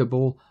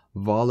unpredictable,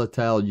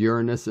 volatile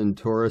Uranus and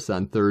Taurus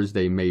on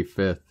Thursday, May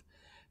 5th.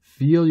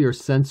 Feel your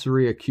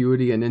sensory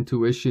acuity and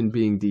intuition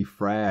being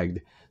defragged,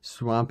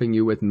 swamping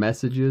you with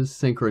messages,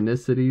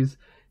 synchronicities,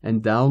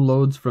 and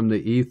downloads from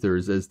the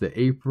ethers as the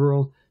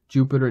April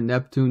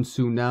Jupiter-Neptune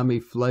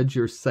tsunami floods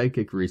your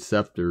psychic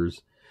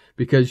receptors.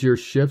 Because your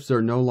shifts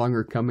are no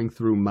longer coming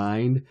through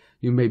mind,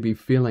 you may be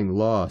feeling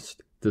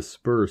lost,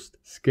 dispersed,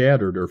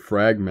 scattered, or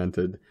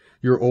fragmented.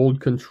 Your old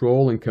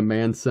control and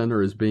command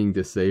center is being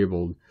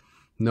disabled.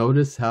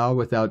 Notice how,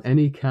 without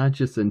any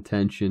conscious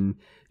intention,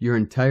 your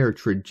entire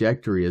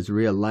trajectory is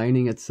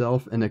realigning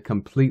itself in a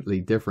completely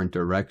different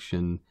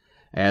direction.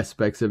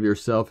 Aspects of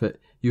yourself that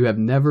you have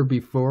never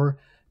before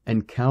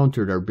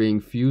encountered are being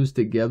fused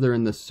together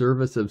in the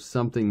service of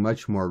something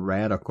much more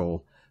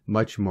radical,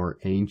 much more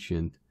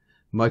ancient,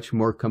 much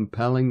more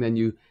compelling than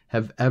you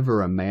have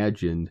ever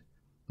imagined.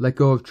 Let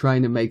go of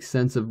trying to make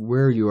sense of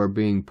where you are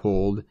being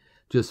pulled.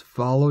 Just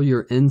follow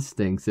your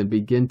instincts and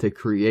begin to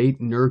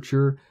create,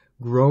 nurture,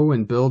 grow,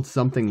 and build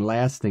something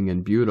lasting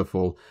and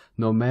beautiful,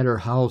 no matter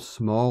how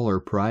small or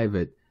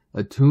private,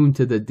 attuned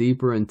to the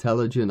deeper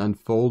intelligent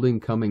unfolding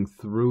coming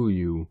through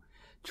you.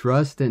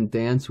 Trust and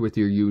dance with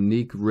your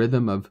unique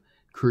rhythm of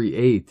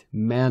create,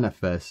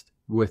 manifest,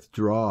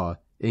 withdraw,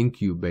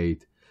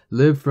 incubate.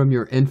 Live from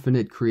your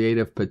infinite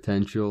creative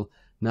potential,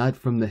 not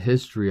from the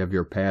history of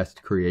your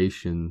past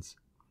creations.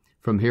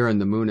 From here on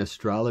the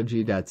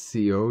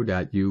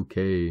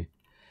moonastrology.co.uk.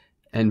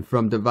 And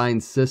from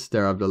Divine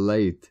Sister of the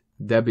Late,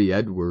 Debbie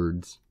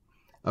Edwards.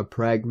 A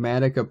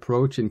pragmatic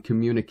approach in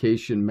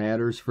communication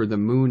matters for the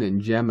Moon in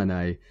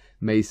Gemini,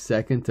 May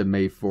 2nd to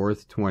May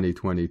 4th,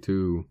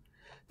 2022.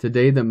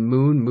 Today the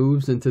Moon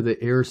moves into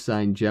the air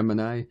sign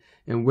Gemini,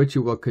 in which it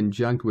will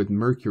conjunct with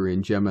Mercury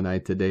in Gemini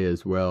today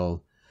as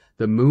well.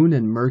 The Moon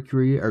and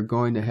Mercury are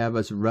going to have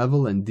us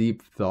revel in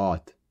deep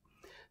thought.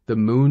 The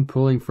Moon,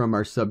 pulling from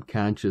our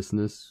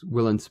subconsciousness,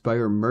 will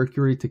inspire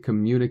Mercury to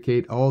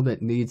communicate all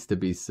that needs to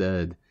be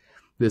said.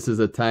 This is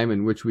a time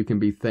in which we can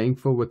be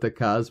thankful with the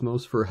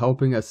cosmos for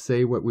helping us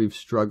say what we've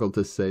struggled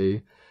to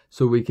say,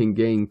 so we can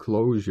gain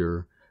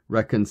closure,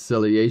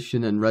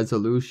 reconciliation, and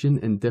resolution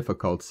in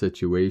difficult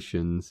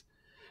situations.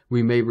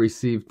 We may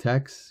receive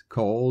texts,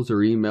 calls, or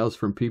emails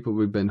from people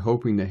we've been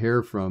hoping to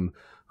hear from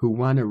who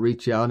want to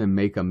reach out and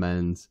make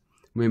amends.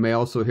 We may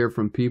also hear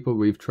from people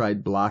we've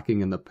tried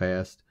blocking in the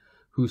past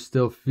who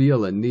still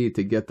feel a need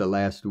to get the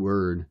last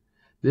word.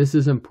 This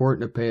is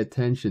important to pay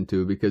attention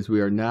to because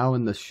we are now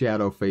in the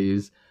shadow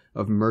phase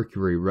of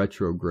Mercury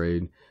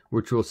retrograde,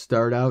 which will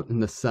start out in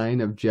the sign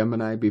of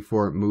Gemini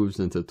before it moves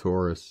into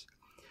Taurus.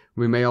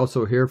 We may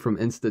also hear from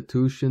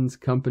institutions,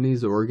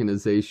 companies, or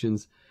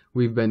organizations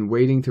we've been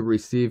waiting to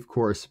receive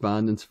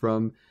correspondence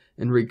from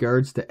in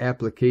regards to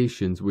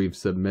applications we've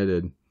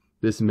submitted.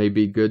 This may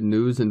be good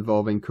news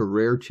involving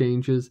career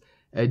changes,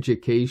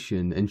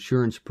 education,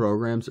 insurance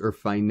programs, or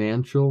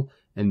financial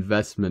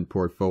investment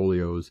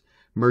portfolios.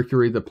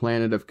 Mercury, the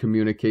planet of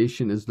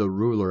communication, is the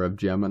ruler of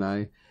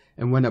Gemini,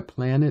 and when a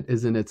planet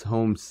is in its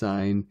home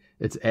sign,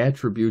 its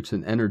attributes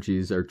and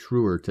energies are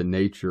truer to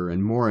nature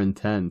and more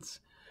intense.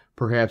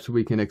 Perhaps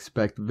we can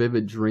expect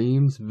vivid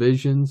dreams,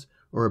 visions,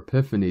 or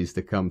epiphanies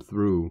to come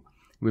through.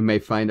 We may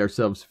find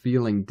ourselves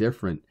feeling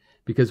different,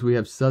 because we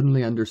have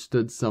suddenly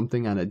understood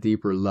something on a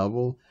deeper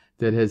level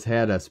that has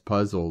had us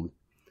puzzled.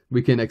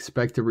 We can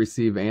expect to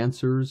receive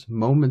answers,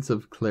 moments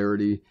of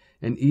clarity,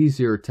 and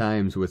easier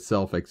times with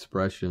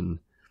self-expression.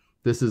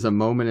 This is a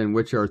moment in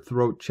which our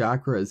throat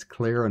chakra is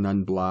clear and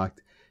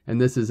unblocked, and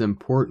this is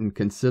important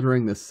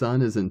considering the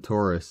sun is in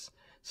Taurus,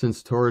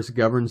 since Taurus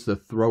governs the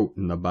throat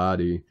and the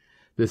body.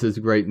 This is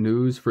great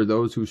news for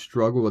those who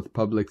struggle with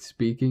public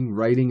speaking,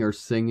 writing, or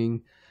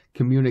singing.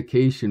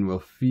 Communication will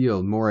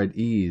feel more at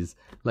ease,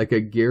 like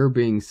a gear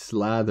being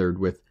slathered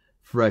with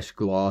fresh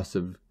gloss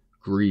of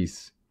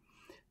grease.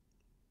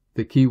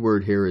 The key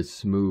word here is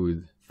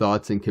smooth.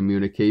 Thoughts and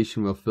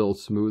communication will feel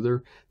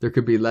smoother. There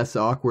could be less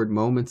awkward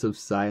moments of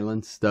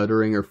silence,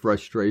 stuttering, or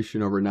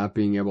frustration over not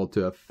being able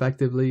to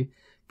effectively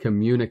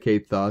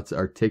communicate thoughts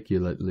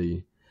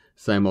articulately.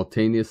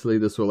 Simultaneously,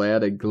 this will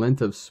add a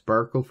glint of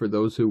sparkle for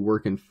those who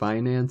work in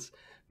finance,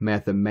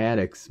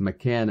 mathematics,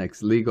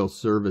 mechanics, legal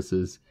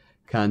services,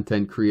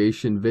 content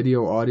creation,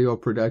 video, audio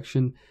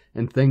production,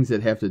 and things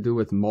that have to do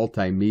with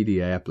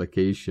multimedia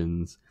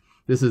applications.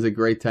 This is a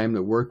great time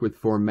to work with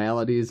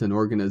formalities and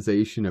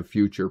organization of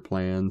future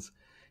plans.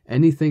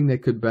 Anything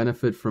that could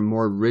benefit from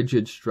more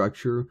rigid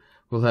structure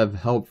will have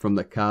help from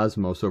the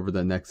cosmos over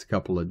the next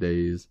couple of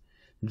days.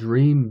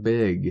 Dream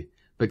big,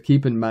 but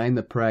keep in mind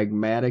the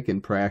pragmatic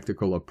and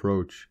practical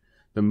approach.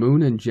 The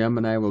moon in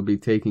Gemini will be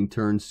taking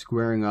turns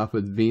squaring off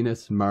with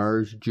Venus,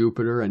 Mars,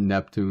 Jupiter, and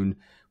Neptune,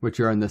 which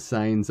are in the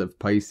signs of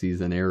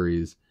Pisces and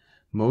Aries.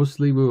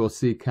 Mostly we will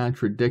see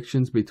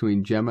contradictions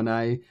between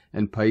Gemini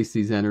and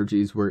Pisces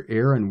energies where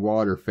air and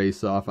water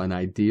face off on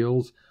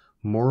ideals,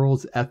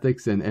 morals,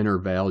 ethics, and inner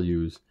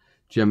values.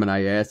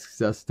 Gemini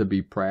asks us to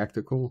be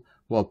practical,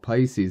 while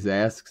Pisces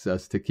asks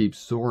us to keep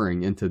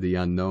soaring into the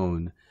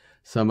unknown.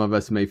 Some of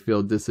us may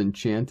feel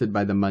disenchanted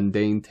by the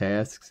mundane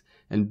tasks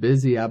and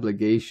busy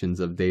obligations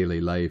of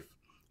daily life,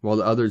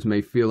 while others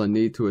may feel a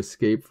need to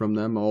escape from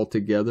them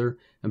altogether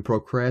and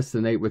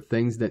procrastinate with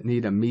things that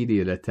need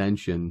immediate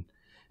attention.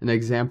 An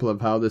example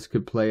of how this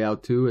could play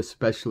out too,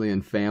 especially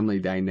in family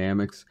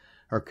dynamics,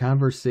 are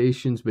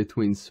conversations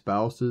between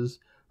spouses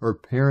or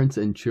parents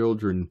and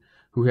children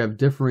who have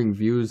differing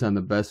views on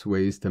the best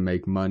ways to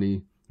make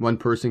money. One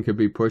person could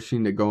be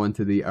pushing to go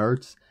into the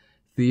arts,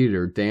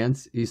 theater,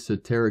 dance,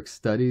 esoteric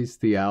studies,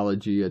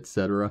 theology,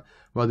 etc.,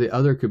 while the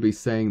other could be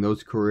saying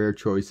those career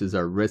choices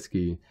are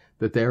risky,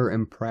 that they are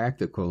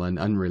impractical and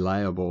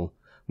unreliable.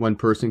 One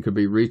person could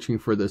be reaching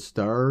for the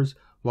stars,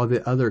 while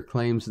the other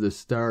claims the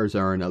stars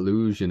are an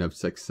illusion of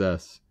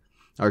success.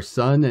 Our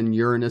Sun and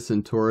Uranus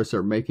and Taurus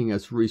are making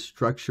us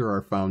restructure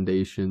our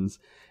foundations,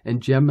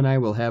 and Gemini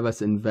will have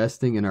us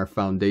investing in our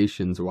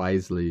foundations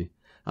wisely.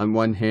 On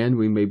one hand,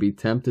 we may be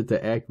tempted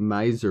to act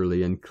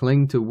miserly and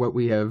cling to what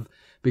we have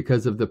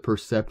because of the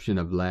perception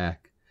of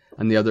lack.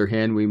 On the other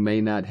hand, we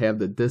may not have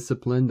the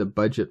discipline to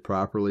budget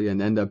properly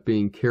and end up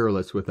being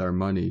careless with our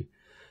money.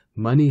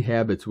 Money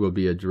habits will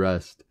be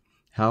addressed.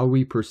 How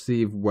we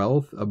perceive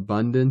wealth,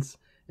 abundance,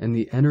 and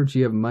the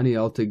energy of money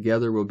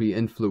altogether will be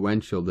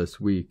influential this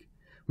week.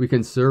 We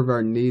can serve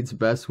our needs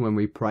best when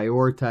we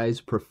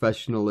prioritize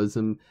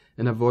professionalism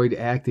and avoid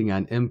acting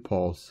on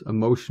impulse,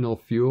 emotional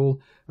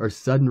fuel, or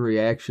sudden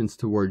reactions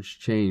towards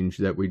change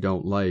that we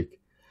don't like.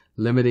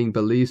 Limiting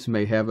beliefs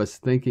may have us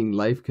thinking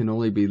life can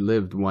only be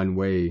lived one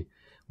way,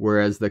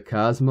 whereas the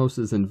cosmos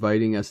is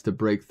inviting us to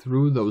break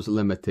through those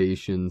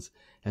limitations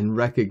and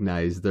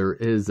recognize there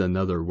is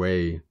another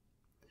way.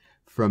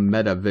 From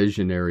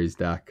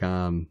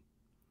MetaVisionaries.com.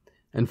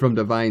 And from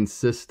Divine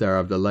Sistar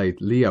of the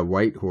Light, Leah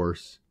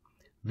Whitehorse.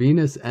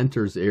 Venus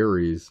enters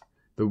Aries.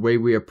 The way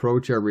we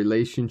approach our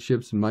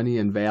relationships, money,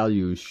 and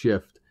values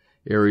shift.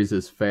 Aries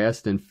is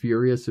fast and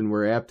furious, and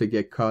we're apt to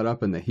get caught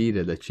up in the heat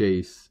of the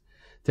chase.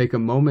 Take a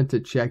moment to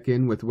check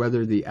in with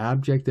whether the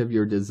object of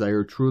your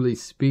desire truly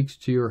speaks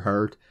to your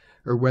heart,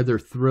 or whether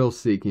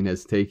thrill-seeking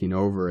has taken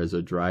over as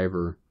a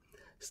driver.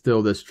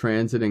 Still, this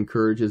transit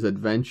encourages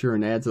adventure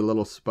and adds a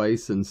little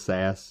spice and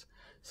sass.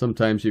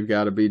 Sometimes you've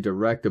got to be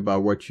direct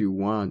about what you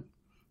want.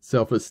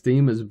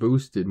 Self-esteem is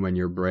boosted when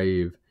you're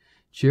brave.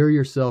 Cheer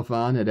yourself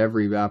on at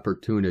every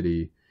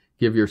opportunity.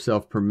 Give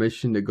yourself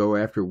permission to go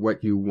after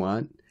what you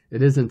want.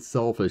 It isn't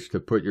selfish to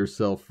put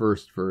yourself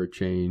first for a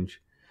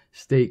change.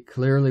 State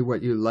clearly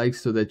what you like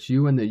so that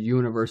you and the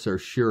universe are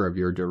sure of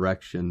your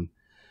direction.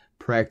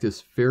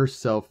 Practice fierce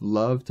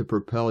self-love to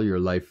propel your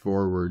life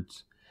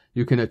forwards.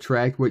 You can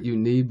attract what you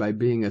need by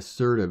being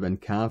assertive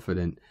and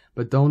confident,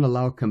 but don't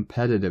allow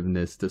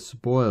competitiveness to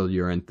spoil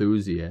your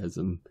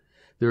enthusiasm.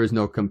 There is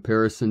no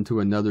comparison to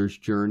another's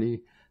journey.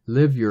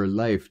 Live your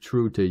life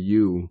true to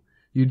you.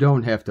 You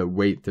don't have to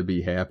wait to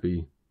be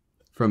happy.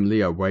 From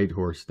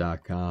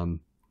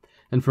LeahWhitehorse.com.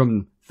 And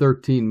from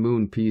 13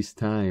 Moon Peace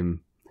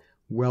Time.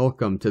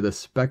 Welcome to the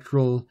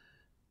spectral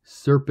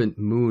serpent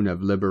moon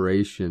of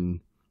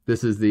liberation.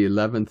 This is the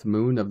 11th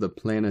moon of the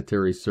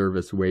planetary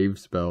service wave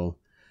spell.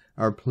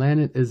 Our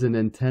planet is an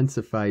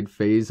intensified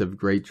phase of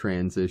great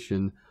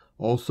transition,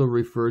 also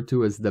referred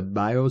to as the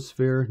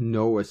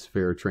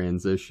biosphere-noosphere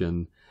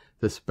transition.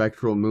 The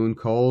spectral moon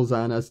calls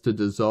on us to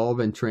dissolve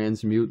and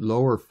transmute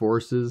lower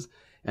forces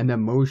and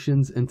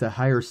emotions into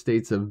higher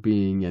states of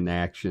being and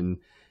action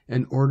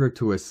in order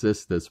to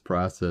assist this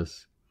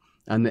process.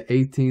 On the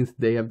 18th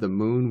day of the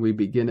moon, we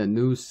begin a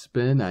new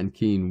spin on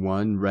Keen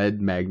 1,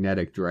 Red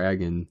Magnetic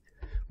Dragon.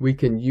 We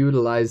can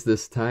utilize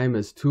this time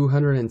as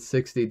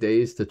 260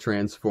 days to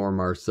transform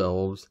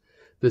ourselves.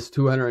 This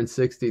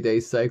 260-day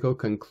cycle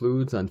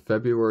concludes on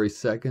February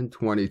 2nd,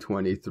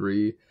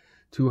 2023.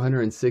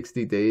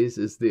 260 days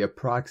is the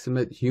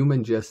approximate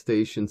human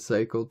gestation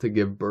cycle to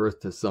give birth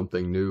to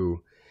something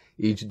new.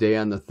 Each day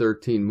on the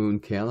 13-moon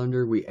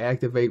calendar, we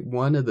activate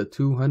one of the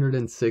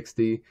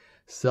 260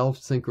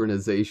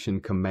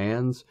 self-synchronization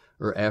commands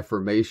or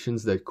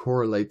affirmations that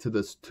correlate to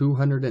this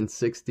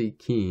 260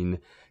 Keen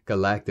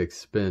galactic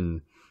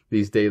spin.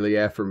 These daily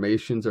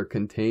affirmations are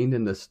contained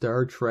in the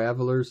Star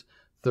Traveler's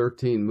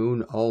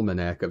 13-moon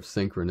almanac of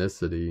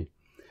synchronicity.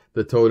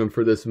 The totem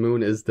for this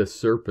moon is the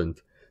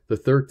serpent, the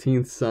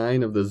 13th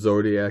sign of the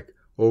zodiac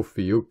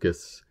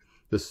Ophiuchus.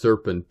 The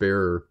serpent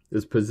bearer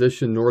is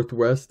positioned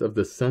northwest of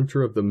the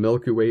center of the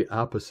Milky Way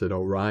opposite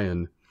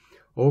Orion.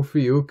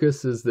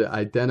 Ophiuchus is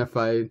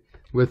identified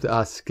with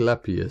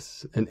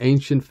Asclepius, an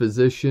ancient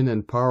physician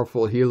and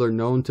powerful healer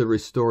known to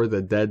restore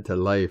the dead to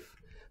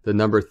life. The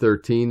number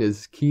 13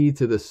 is key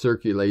to the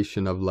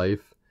circulation of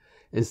life.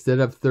 Instead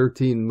of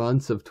 13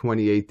 months of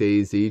 28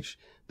 days each,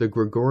 the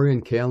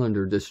Gregorian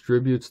calendar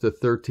distributes the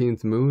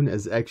 13th moon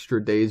as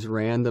extra days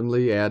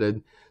randomly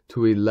added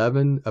to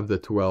 11 of the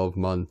 12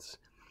 months.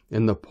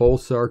 In the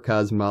pulsar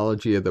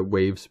cosmology of the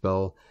wave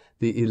spell,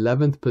 the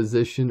 11th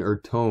position or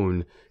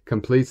tone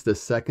completes the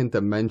second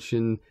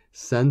dimension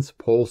sense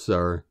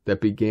pulsar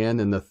that began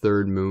in the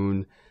third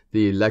moon,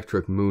 the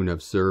electric moon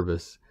of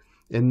service.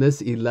 In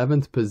this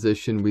 11th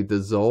position, we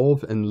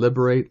dissolve and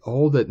liberate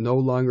all that no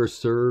longer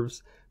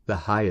serves the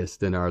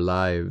highest in our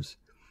lives.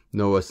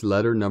 Noah's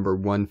letter number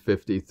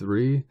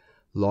 153,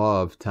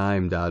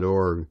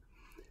 lawoftime.org.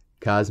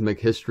 Cosmic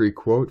history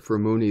quote for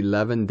Moon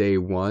 11, Day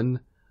 1.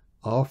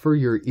 Offer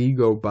your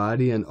ego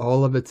body and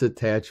all of its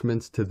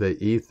attachments to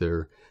the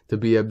ether to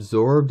be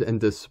absorbed and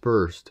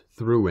dispersed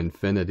through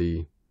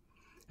infinity.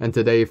 And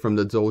today from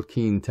the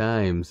Tzolk'in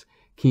Times,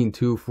 Keen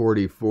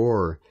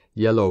 244,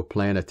 Yellow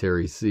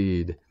Planetary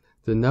Seed.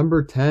 The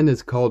number 10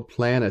 is called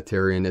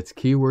planetary and its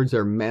keywords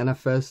are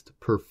manifest,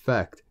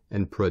 perfect,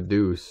 and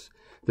produce.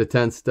 The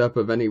 10th step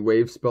of any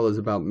wave spell is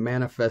about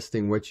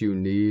manifesting what you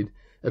need.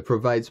 It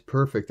provides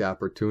perfect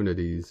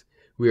opportunities.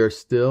 We are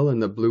still in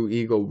the Blue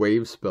Eagle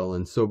wave spell,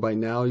 and so by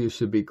now you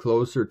should be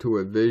closer to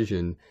a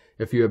vision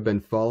if you have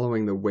been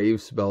following the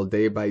wave spell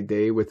day by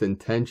day with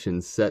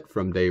intentions set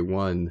from day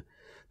one.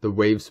 The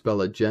wave spell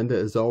agenda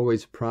is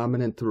always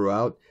prominent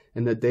throughout,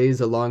 and the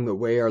days along the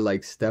way are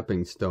like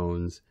stepping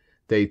stones.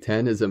 Day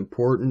 10 is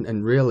important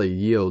and really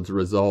yields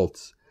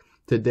results.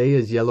 Today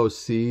is yellow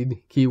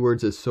seed.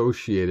 Keywords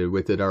associated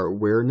with it are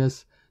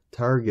awareness,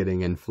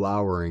 targeting, and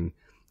flowering.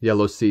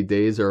 Yellow seed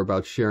days are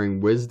about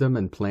sharing wisdom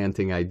and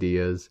planting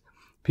ideas.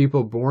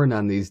 People born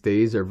on these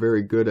days are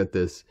very good at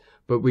this,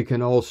 but we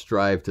can all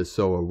strive to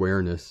sow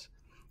awareness.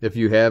 If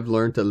you have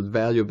learned a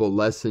valuable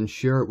lesson,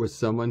 share it with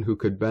someone who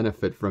could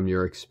benefit from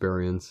your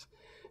experience.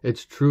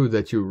 It's true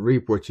that you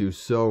reap what you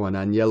sow, and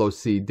on yellow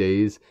seed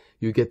days,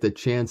 you get the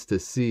chance to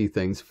see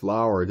things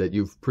flower that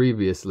you've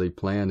previously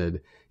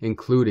planted,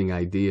 including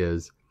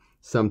ideas.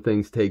 Some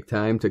things take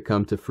time to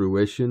come to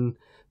fruition.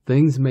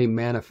 Things may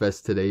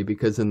manifest today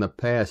because in the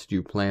past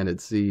you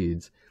planted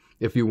seeds.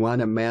 If you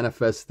want to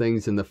manifest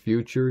things in the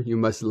future, you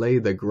must lay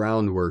the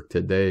groundwork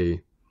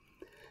today.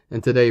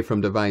 And today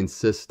from Divine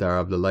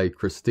Sistar of the Light,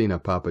 Christina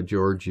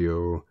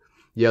Papagiorgio,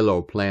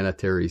 Yellow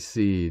Planetary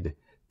Seed,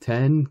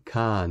 10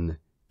 Khan,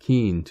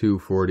 Keen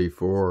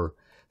 244,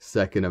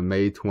 2nd of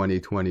May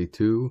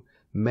 2022,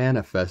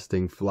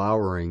 Manifesting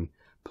Flowering,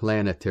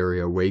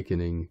 Planetary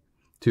Awakening.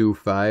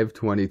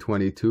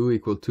 2/5/2022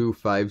 equal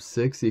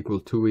 256 equal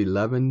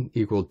 211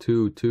 equal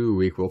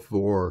 22 equal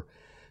 4.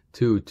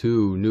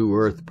 2/2 New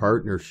Earth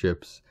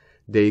Partnerships.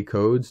 Day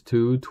codes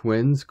 2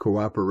 Twins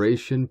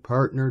Cooperation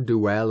Partner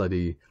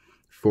Duality.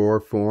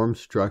 4 Form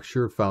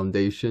Structure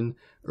Foundation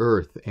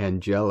Earth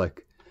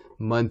Angelic.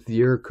 Month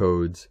year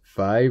codes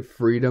 5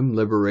 Freedom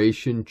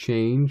Liberation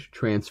Change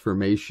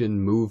Transformation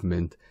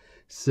Movement.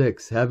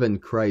 6 Heaven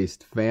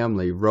Christ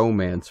Family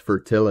Romance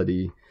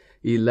Fertility.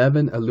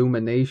 11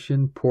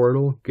 Illumination,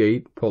 Portal,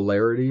 Gate,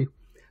 Polarity.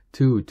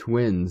 2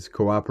 Twins,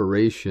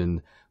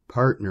 Cooperation,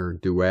 Partner,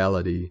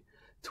 Duality.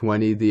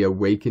 20 The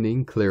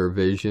Awakening, Clear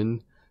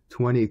Vision.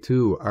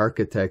 22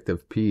 Architect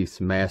of Peace,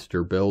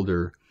 Master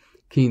Builder.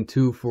 Keen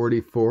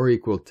 244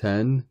 equal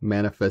 10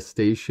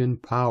 Manifestation,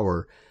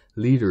 Power,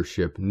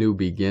 Leadership, New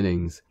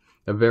Beginnings.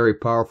 A very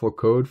powerful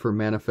code for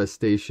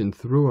manifestation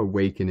through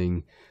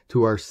awakening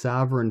to our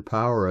sovereign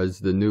power as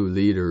the new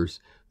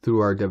leaders through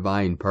our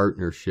divine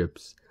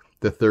partnerships.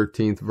 The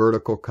 13th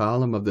vertical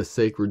column of the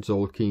sacred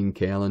Tzolk'in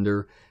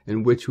calendar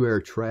in which we are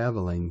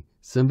traveling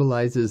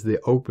symbolizes the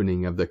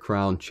opening of the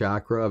crown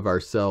chakra of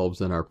ourselves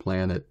and our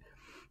planet.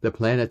 The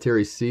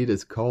planetary seed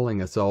is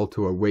calling us all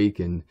to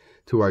awaken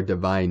to our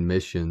divine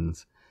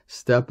missions.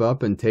 Step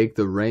up and take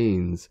the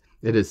reins.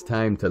 It is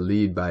time to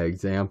lead by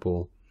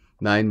example.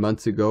 9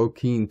 months ago,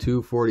 Keen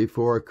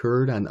 244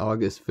 occurred on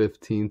August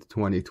 15th,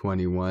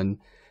 2021.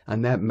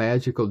 On that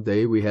magical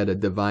day, we had a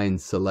divine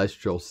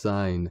celestial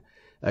sign.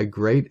 A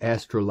great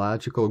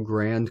astrological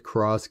grand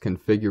cross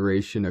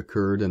configuration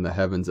occurred in the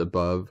heavens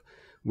above,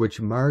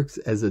 which marks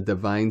as a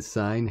divine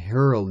sign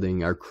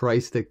heralding our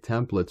Christic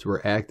templates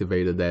were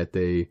activated that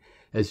day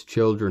as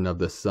children of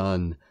the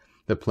sun.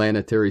 The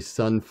planetary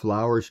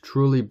sunflowers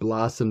truly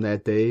blossomed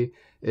that day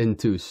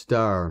into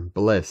star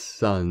bliss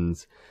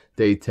suns.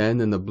 Day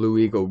 10 in the Blue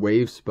Eagle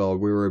wave spell,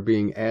 we were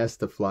being asked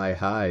to fly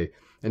high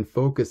and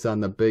focus on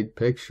the big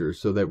picture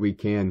so that we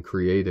can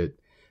create it.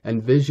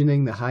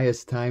 Envisioning the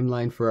highest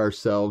timeline for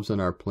ourselves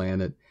and our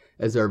planet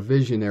as our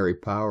visionary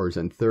powers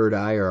and third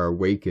eye are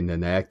awakened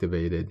and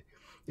activated.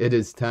 It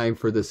is time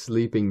for the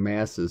sleeping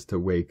masses to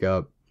wake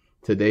up.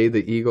 Today,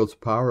 the eagle's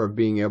power of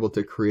being able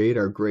to create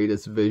our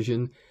greatest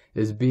vision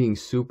is being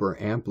super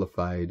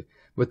amplified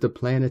with the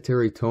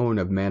planetary tone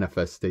of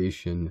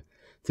manifestation.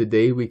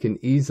 Today, we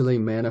can easily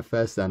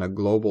manifest on a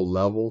global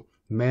level,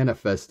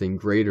 manifesting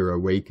greater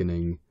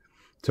awakening.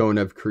 Tone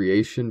of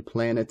creation,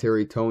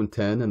 planetary tone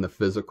 10 in the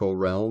physical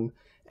realm.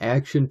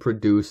 Action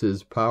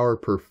produces, power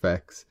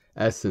perfects,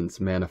 essence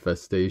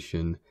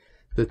manifestation.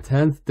 The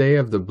 10th day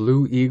of the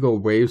Blue Eagle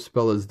wave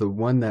spell is the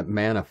one that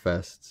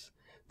manifests.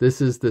 This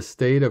is the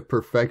state of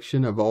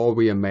perfection of all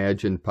we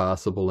imagine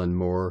possible and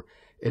more.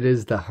 It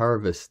is the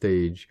harvest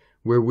stage,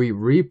 where we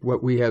reap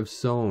what we have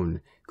sown,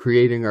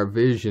 creating our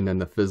vision in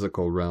the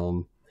physical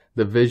realm.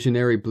 The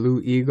visionary Blue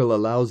Eagle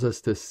allows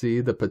us to see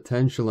the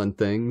potential in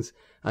things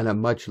on a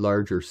much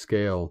larger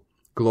scale,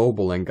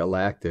 global and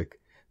galactic.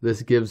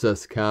 This gives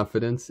us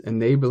confidence,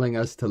 enabling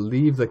us to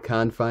leave the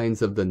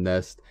confines of the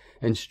nest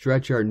and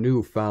stretch our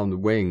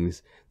newfound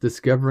wings,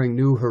 discovering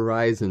new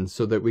horizons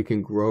so that we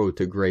can grow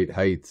to great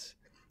heights.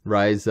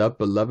 Rise up,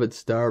 beloved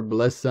star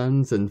blessed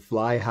suns, and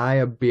fly high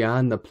up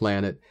beyond the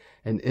planet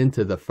and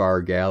into the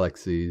far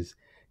galaxies.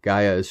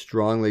 Gaia is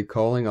strongly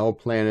calling all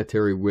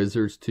planetary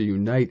wizards to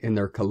unite in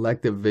their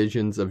collective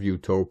visions of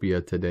utopia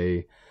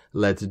today.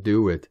 Let's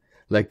do it.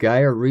 Let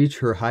Gaia reach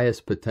her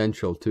highest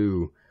potential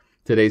too.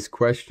 Today's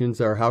questions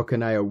are: how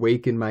can I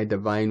awaken my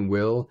divine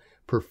will,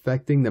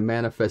 perfecting the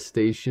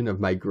manifestation of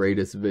my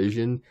greatest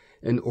vision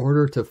in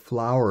order to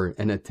flower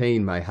and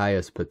attain my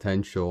highest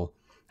potential?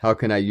 How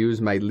can I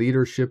use my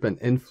leadership and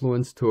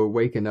influence to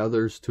awaken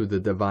others to the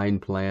divine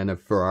plan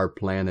for our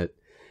planet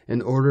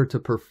in order to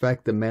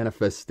perfect the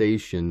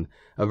manifestation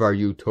of our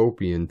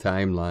utopian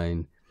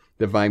timeline?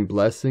 Divine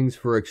blessings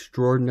for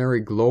extraordinary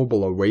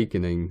global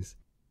awakenings.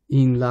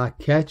 In la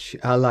ketch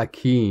a la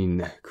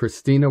Keen,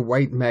 Christina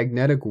White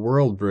Magnetic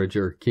World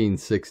Bridger, Keen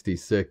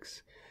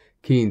 66.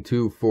 Keen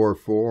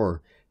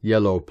 244,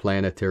 Yellow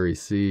Planetary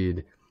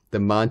Seed. The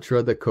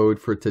mantra, the code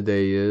for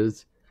today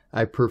is: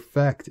 I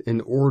perfect in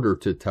order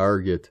to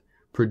target.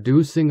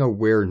 Producing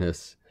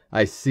awareness,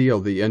 I seal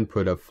the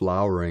input of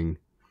flowering.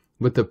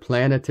 With the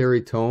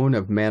planetary tone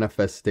of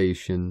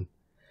manifestation,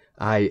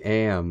 I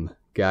am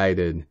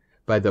guided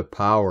by the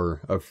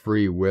power of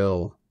free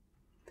will.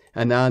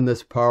 And on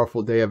this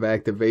powerful day of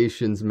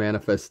activations,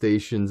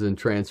 manifestations, and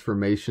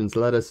transformations,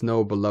 let us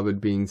know,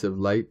 beloved beings of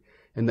light,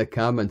 in the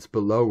comments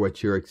below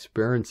what you're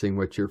experiencing,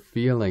 what you're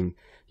feeling,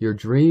 your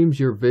dreams,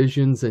 your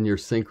visions, and your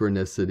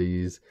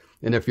synchronicities.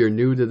 And if you're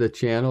new to the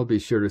channel, be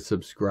sure to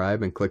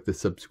subscribe and click the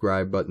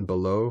subscribe button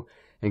below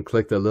and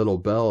click the little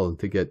bell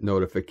to get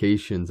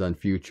notifications on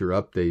future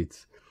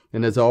updates.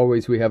 And as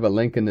always, we have a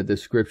link in the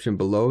description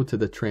below to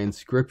the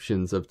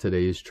transcriptions of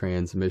today's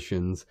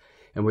transmissions,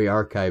 and we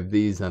archive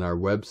these on our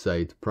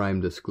website,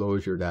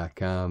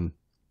 primedisclosure.com.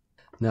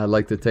 Now, I'd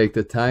like to take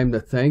the time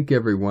to thank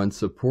everyone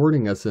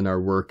supporting us in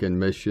our work and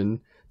mission.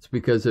 It's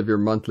because of your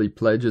monthly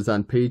pledges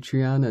on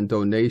Patreon and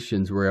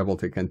donations we're able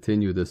to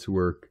continue this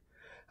work.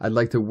 I'd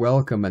like to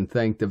welcome and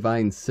thank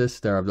Divine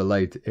Sister of the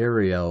Light,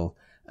 Ariel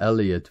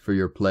Elliott, for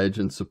your pledge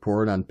and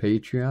support on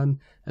Patreon,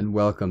 and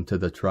welcome to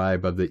the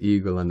tribe of the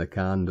Eagle and the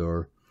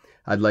Condor.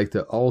 I'd like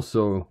to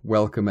also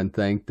welcome and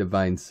thank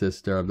Divine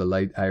Sister of the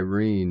Light,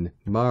 Irene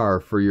M,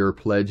 for your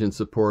pledge and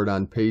support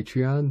on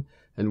Patreon,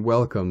 and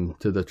welcome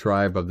to the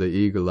tribe of the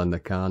Eagle and the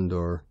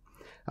Condor.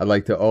 I'd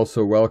like to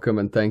also welcome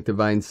and thank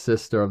Divine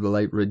Sister of the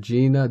Light,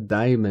 Regina D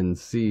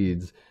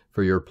S,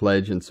 for your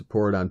pledge and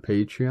support on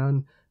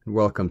Patreon, and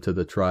welcome to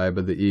the tribe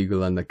of the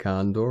Eagle and the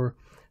Condor.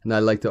 And I'd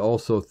like to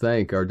also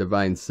thank our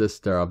Divine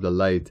Sister of the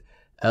Light,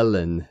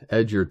 Ellen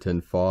Edgerton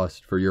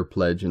Faust, for your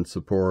pledge and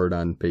support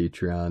on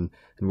Patreon,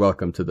 and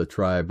welcome to the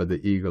tribe of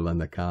the Eagle and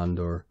the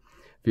Condor.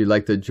 If you'd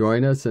like to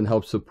join us and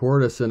help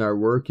support us in our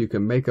work, you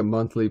can make a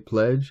monthly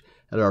pledge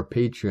at our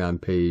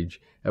Patreon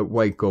page at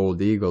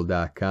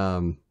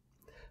whitegoldeagle.com.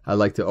 I'd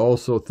like to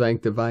also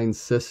thank Divine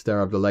Sister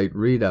of the Light,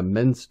 Rita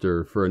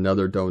Minster, for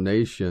another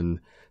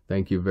donation.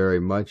 Thank you very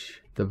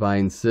much,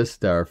 Divine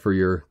Sister, for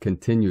your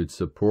continued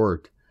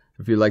support.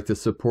 If you'd like to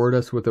support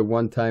us with a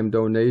one-time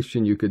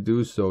donation, you could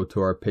do so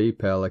to our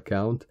PayPal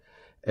account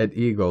at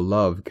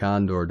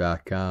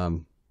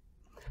egolovecondor.com.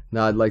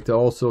 Now, I'd like to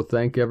also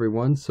thank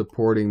everyone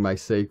supporting my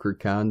Sacred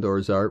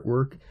Condor's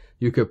artwork.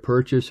 You could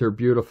purchase her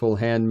beautiful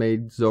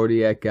handmade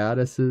zodiac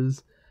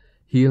goddesses,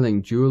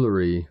 healing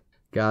jewelry,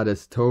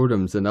 goddess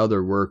totems, and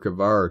other work of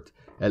art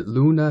at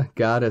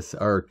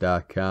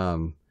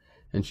lunagoddessart.com.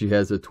 And she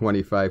has a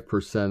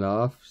 25%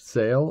 off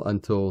sale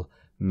until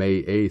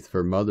May 8th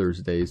for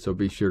Mother's Day, so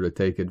be sure to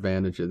take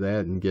advantage of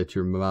that and get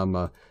your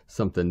mama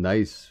something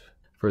nice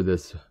for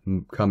this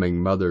coming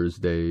Mother's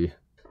Day.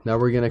 Now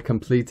we're going to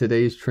complete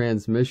today's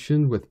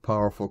transmission with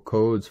powerful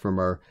codes from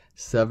our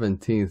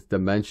 17th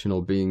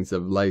dimensional beings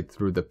of light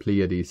through the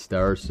Pleiades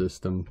star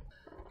system.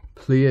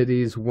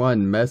 Pleiades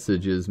 1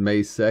 messages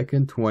May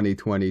 2nd,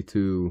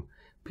 2022.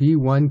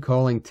 P1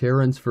 calling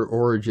Terrans for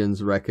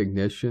origins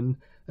recognition.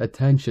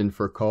 Attention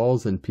for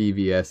calls in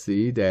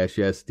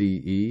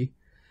PVSE-SDE.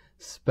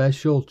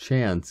 Special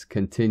chants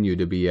continue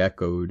to be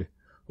echoed.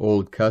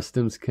 Old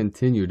customs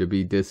continue to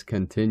be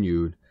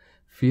discontinued.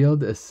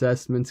 Field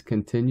assessments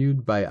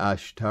continued by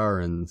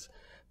Ashtarans.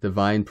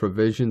 Divine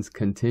provisions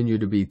continue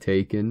to be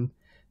taken.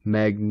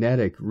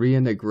 Magnetic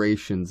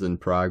reintegrations in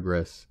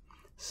progress.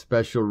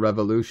 Special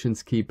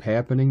revolutions keep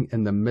happening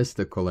in the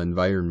mystical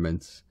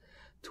environments.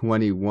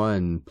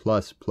 21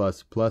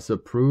 +++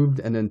 approved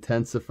and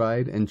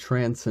intensified in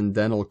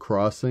transcendental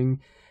crossing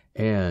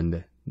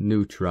and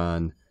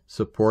neutron.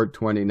 Support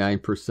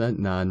 29%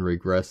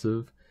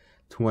 non-regressive.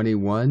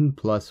 21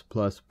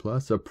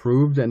 +++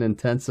 approved and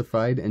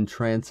intensified in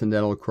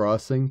transcendental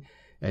crossing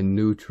and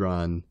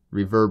neutron.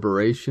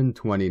 Reverberation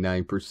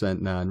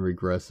 29%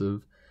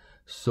 non-regressive.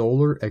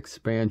 Solar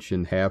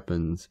expansion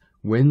happens.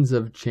 Winds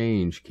of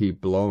change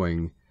keep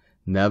blowing.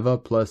 Neva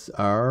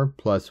 +R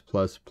 +++,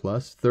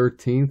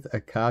 13th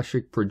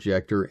Akashic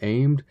projector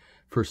aimed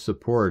for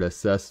support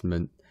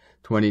assessment.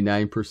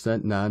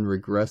 29%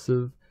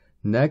 non-regressive.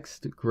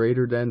 Next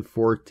greater than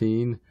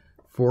 14.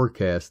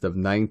 Forecast of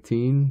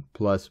 19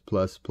 +++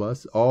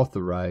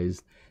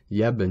 authorized.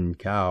 Yeben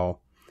cow.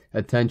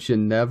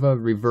 Attention Neva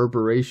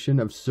reverberation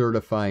of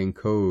certifying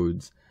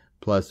codes.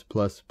 +++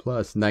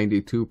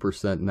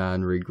 92%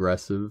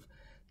 non-regressive.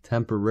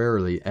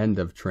 Temporarily end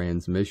of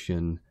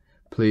transmission.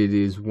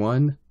 Pleiades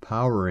 1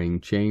 powering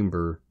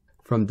chamber.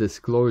 From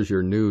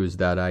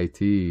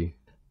disclosurenews.it.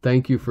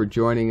 Thank you for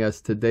joining us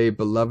today,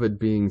 beloved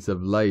beings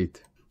of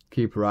light.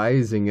 Keep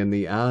rising in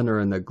the honor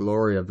and the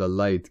glory of the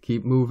light.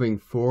 Keep moving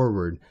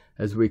forward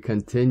as we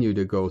continue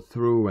to go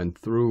through and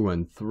through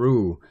and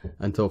through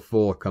until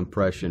full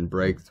compression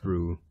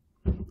breakthrough.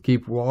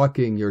 Keep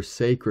walking your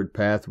sacred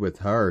path with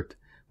heart,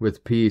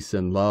 with peace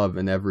and love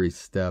in every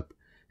step,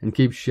 and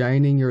keep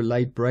shining your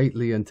light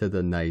brightly into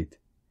the night.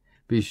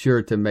 Be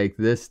sure to make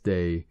this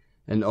day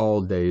and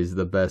all days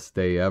the best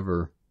day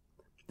ever.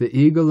 The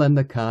eagle and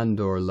the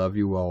condor love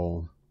you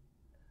all.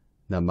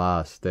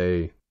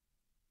 Namaste.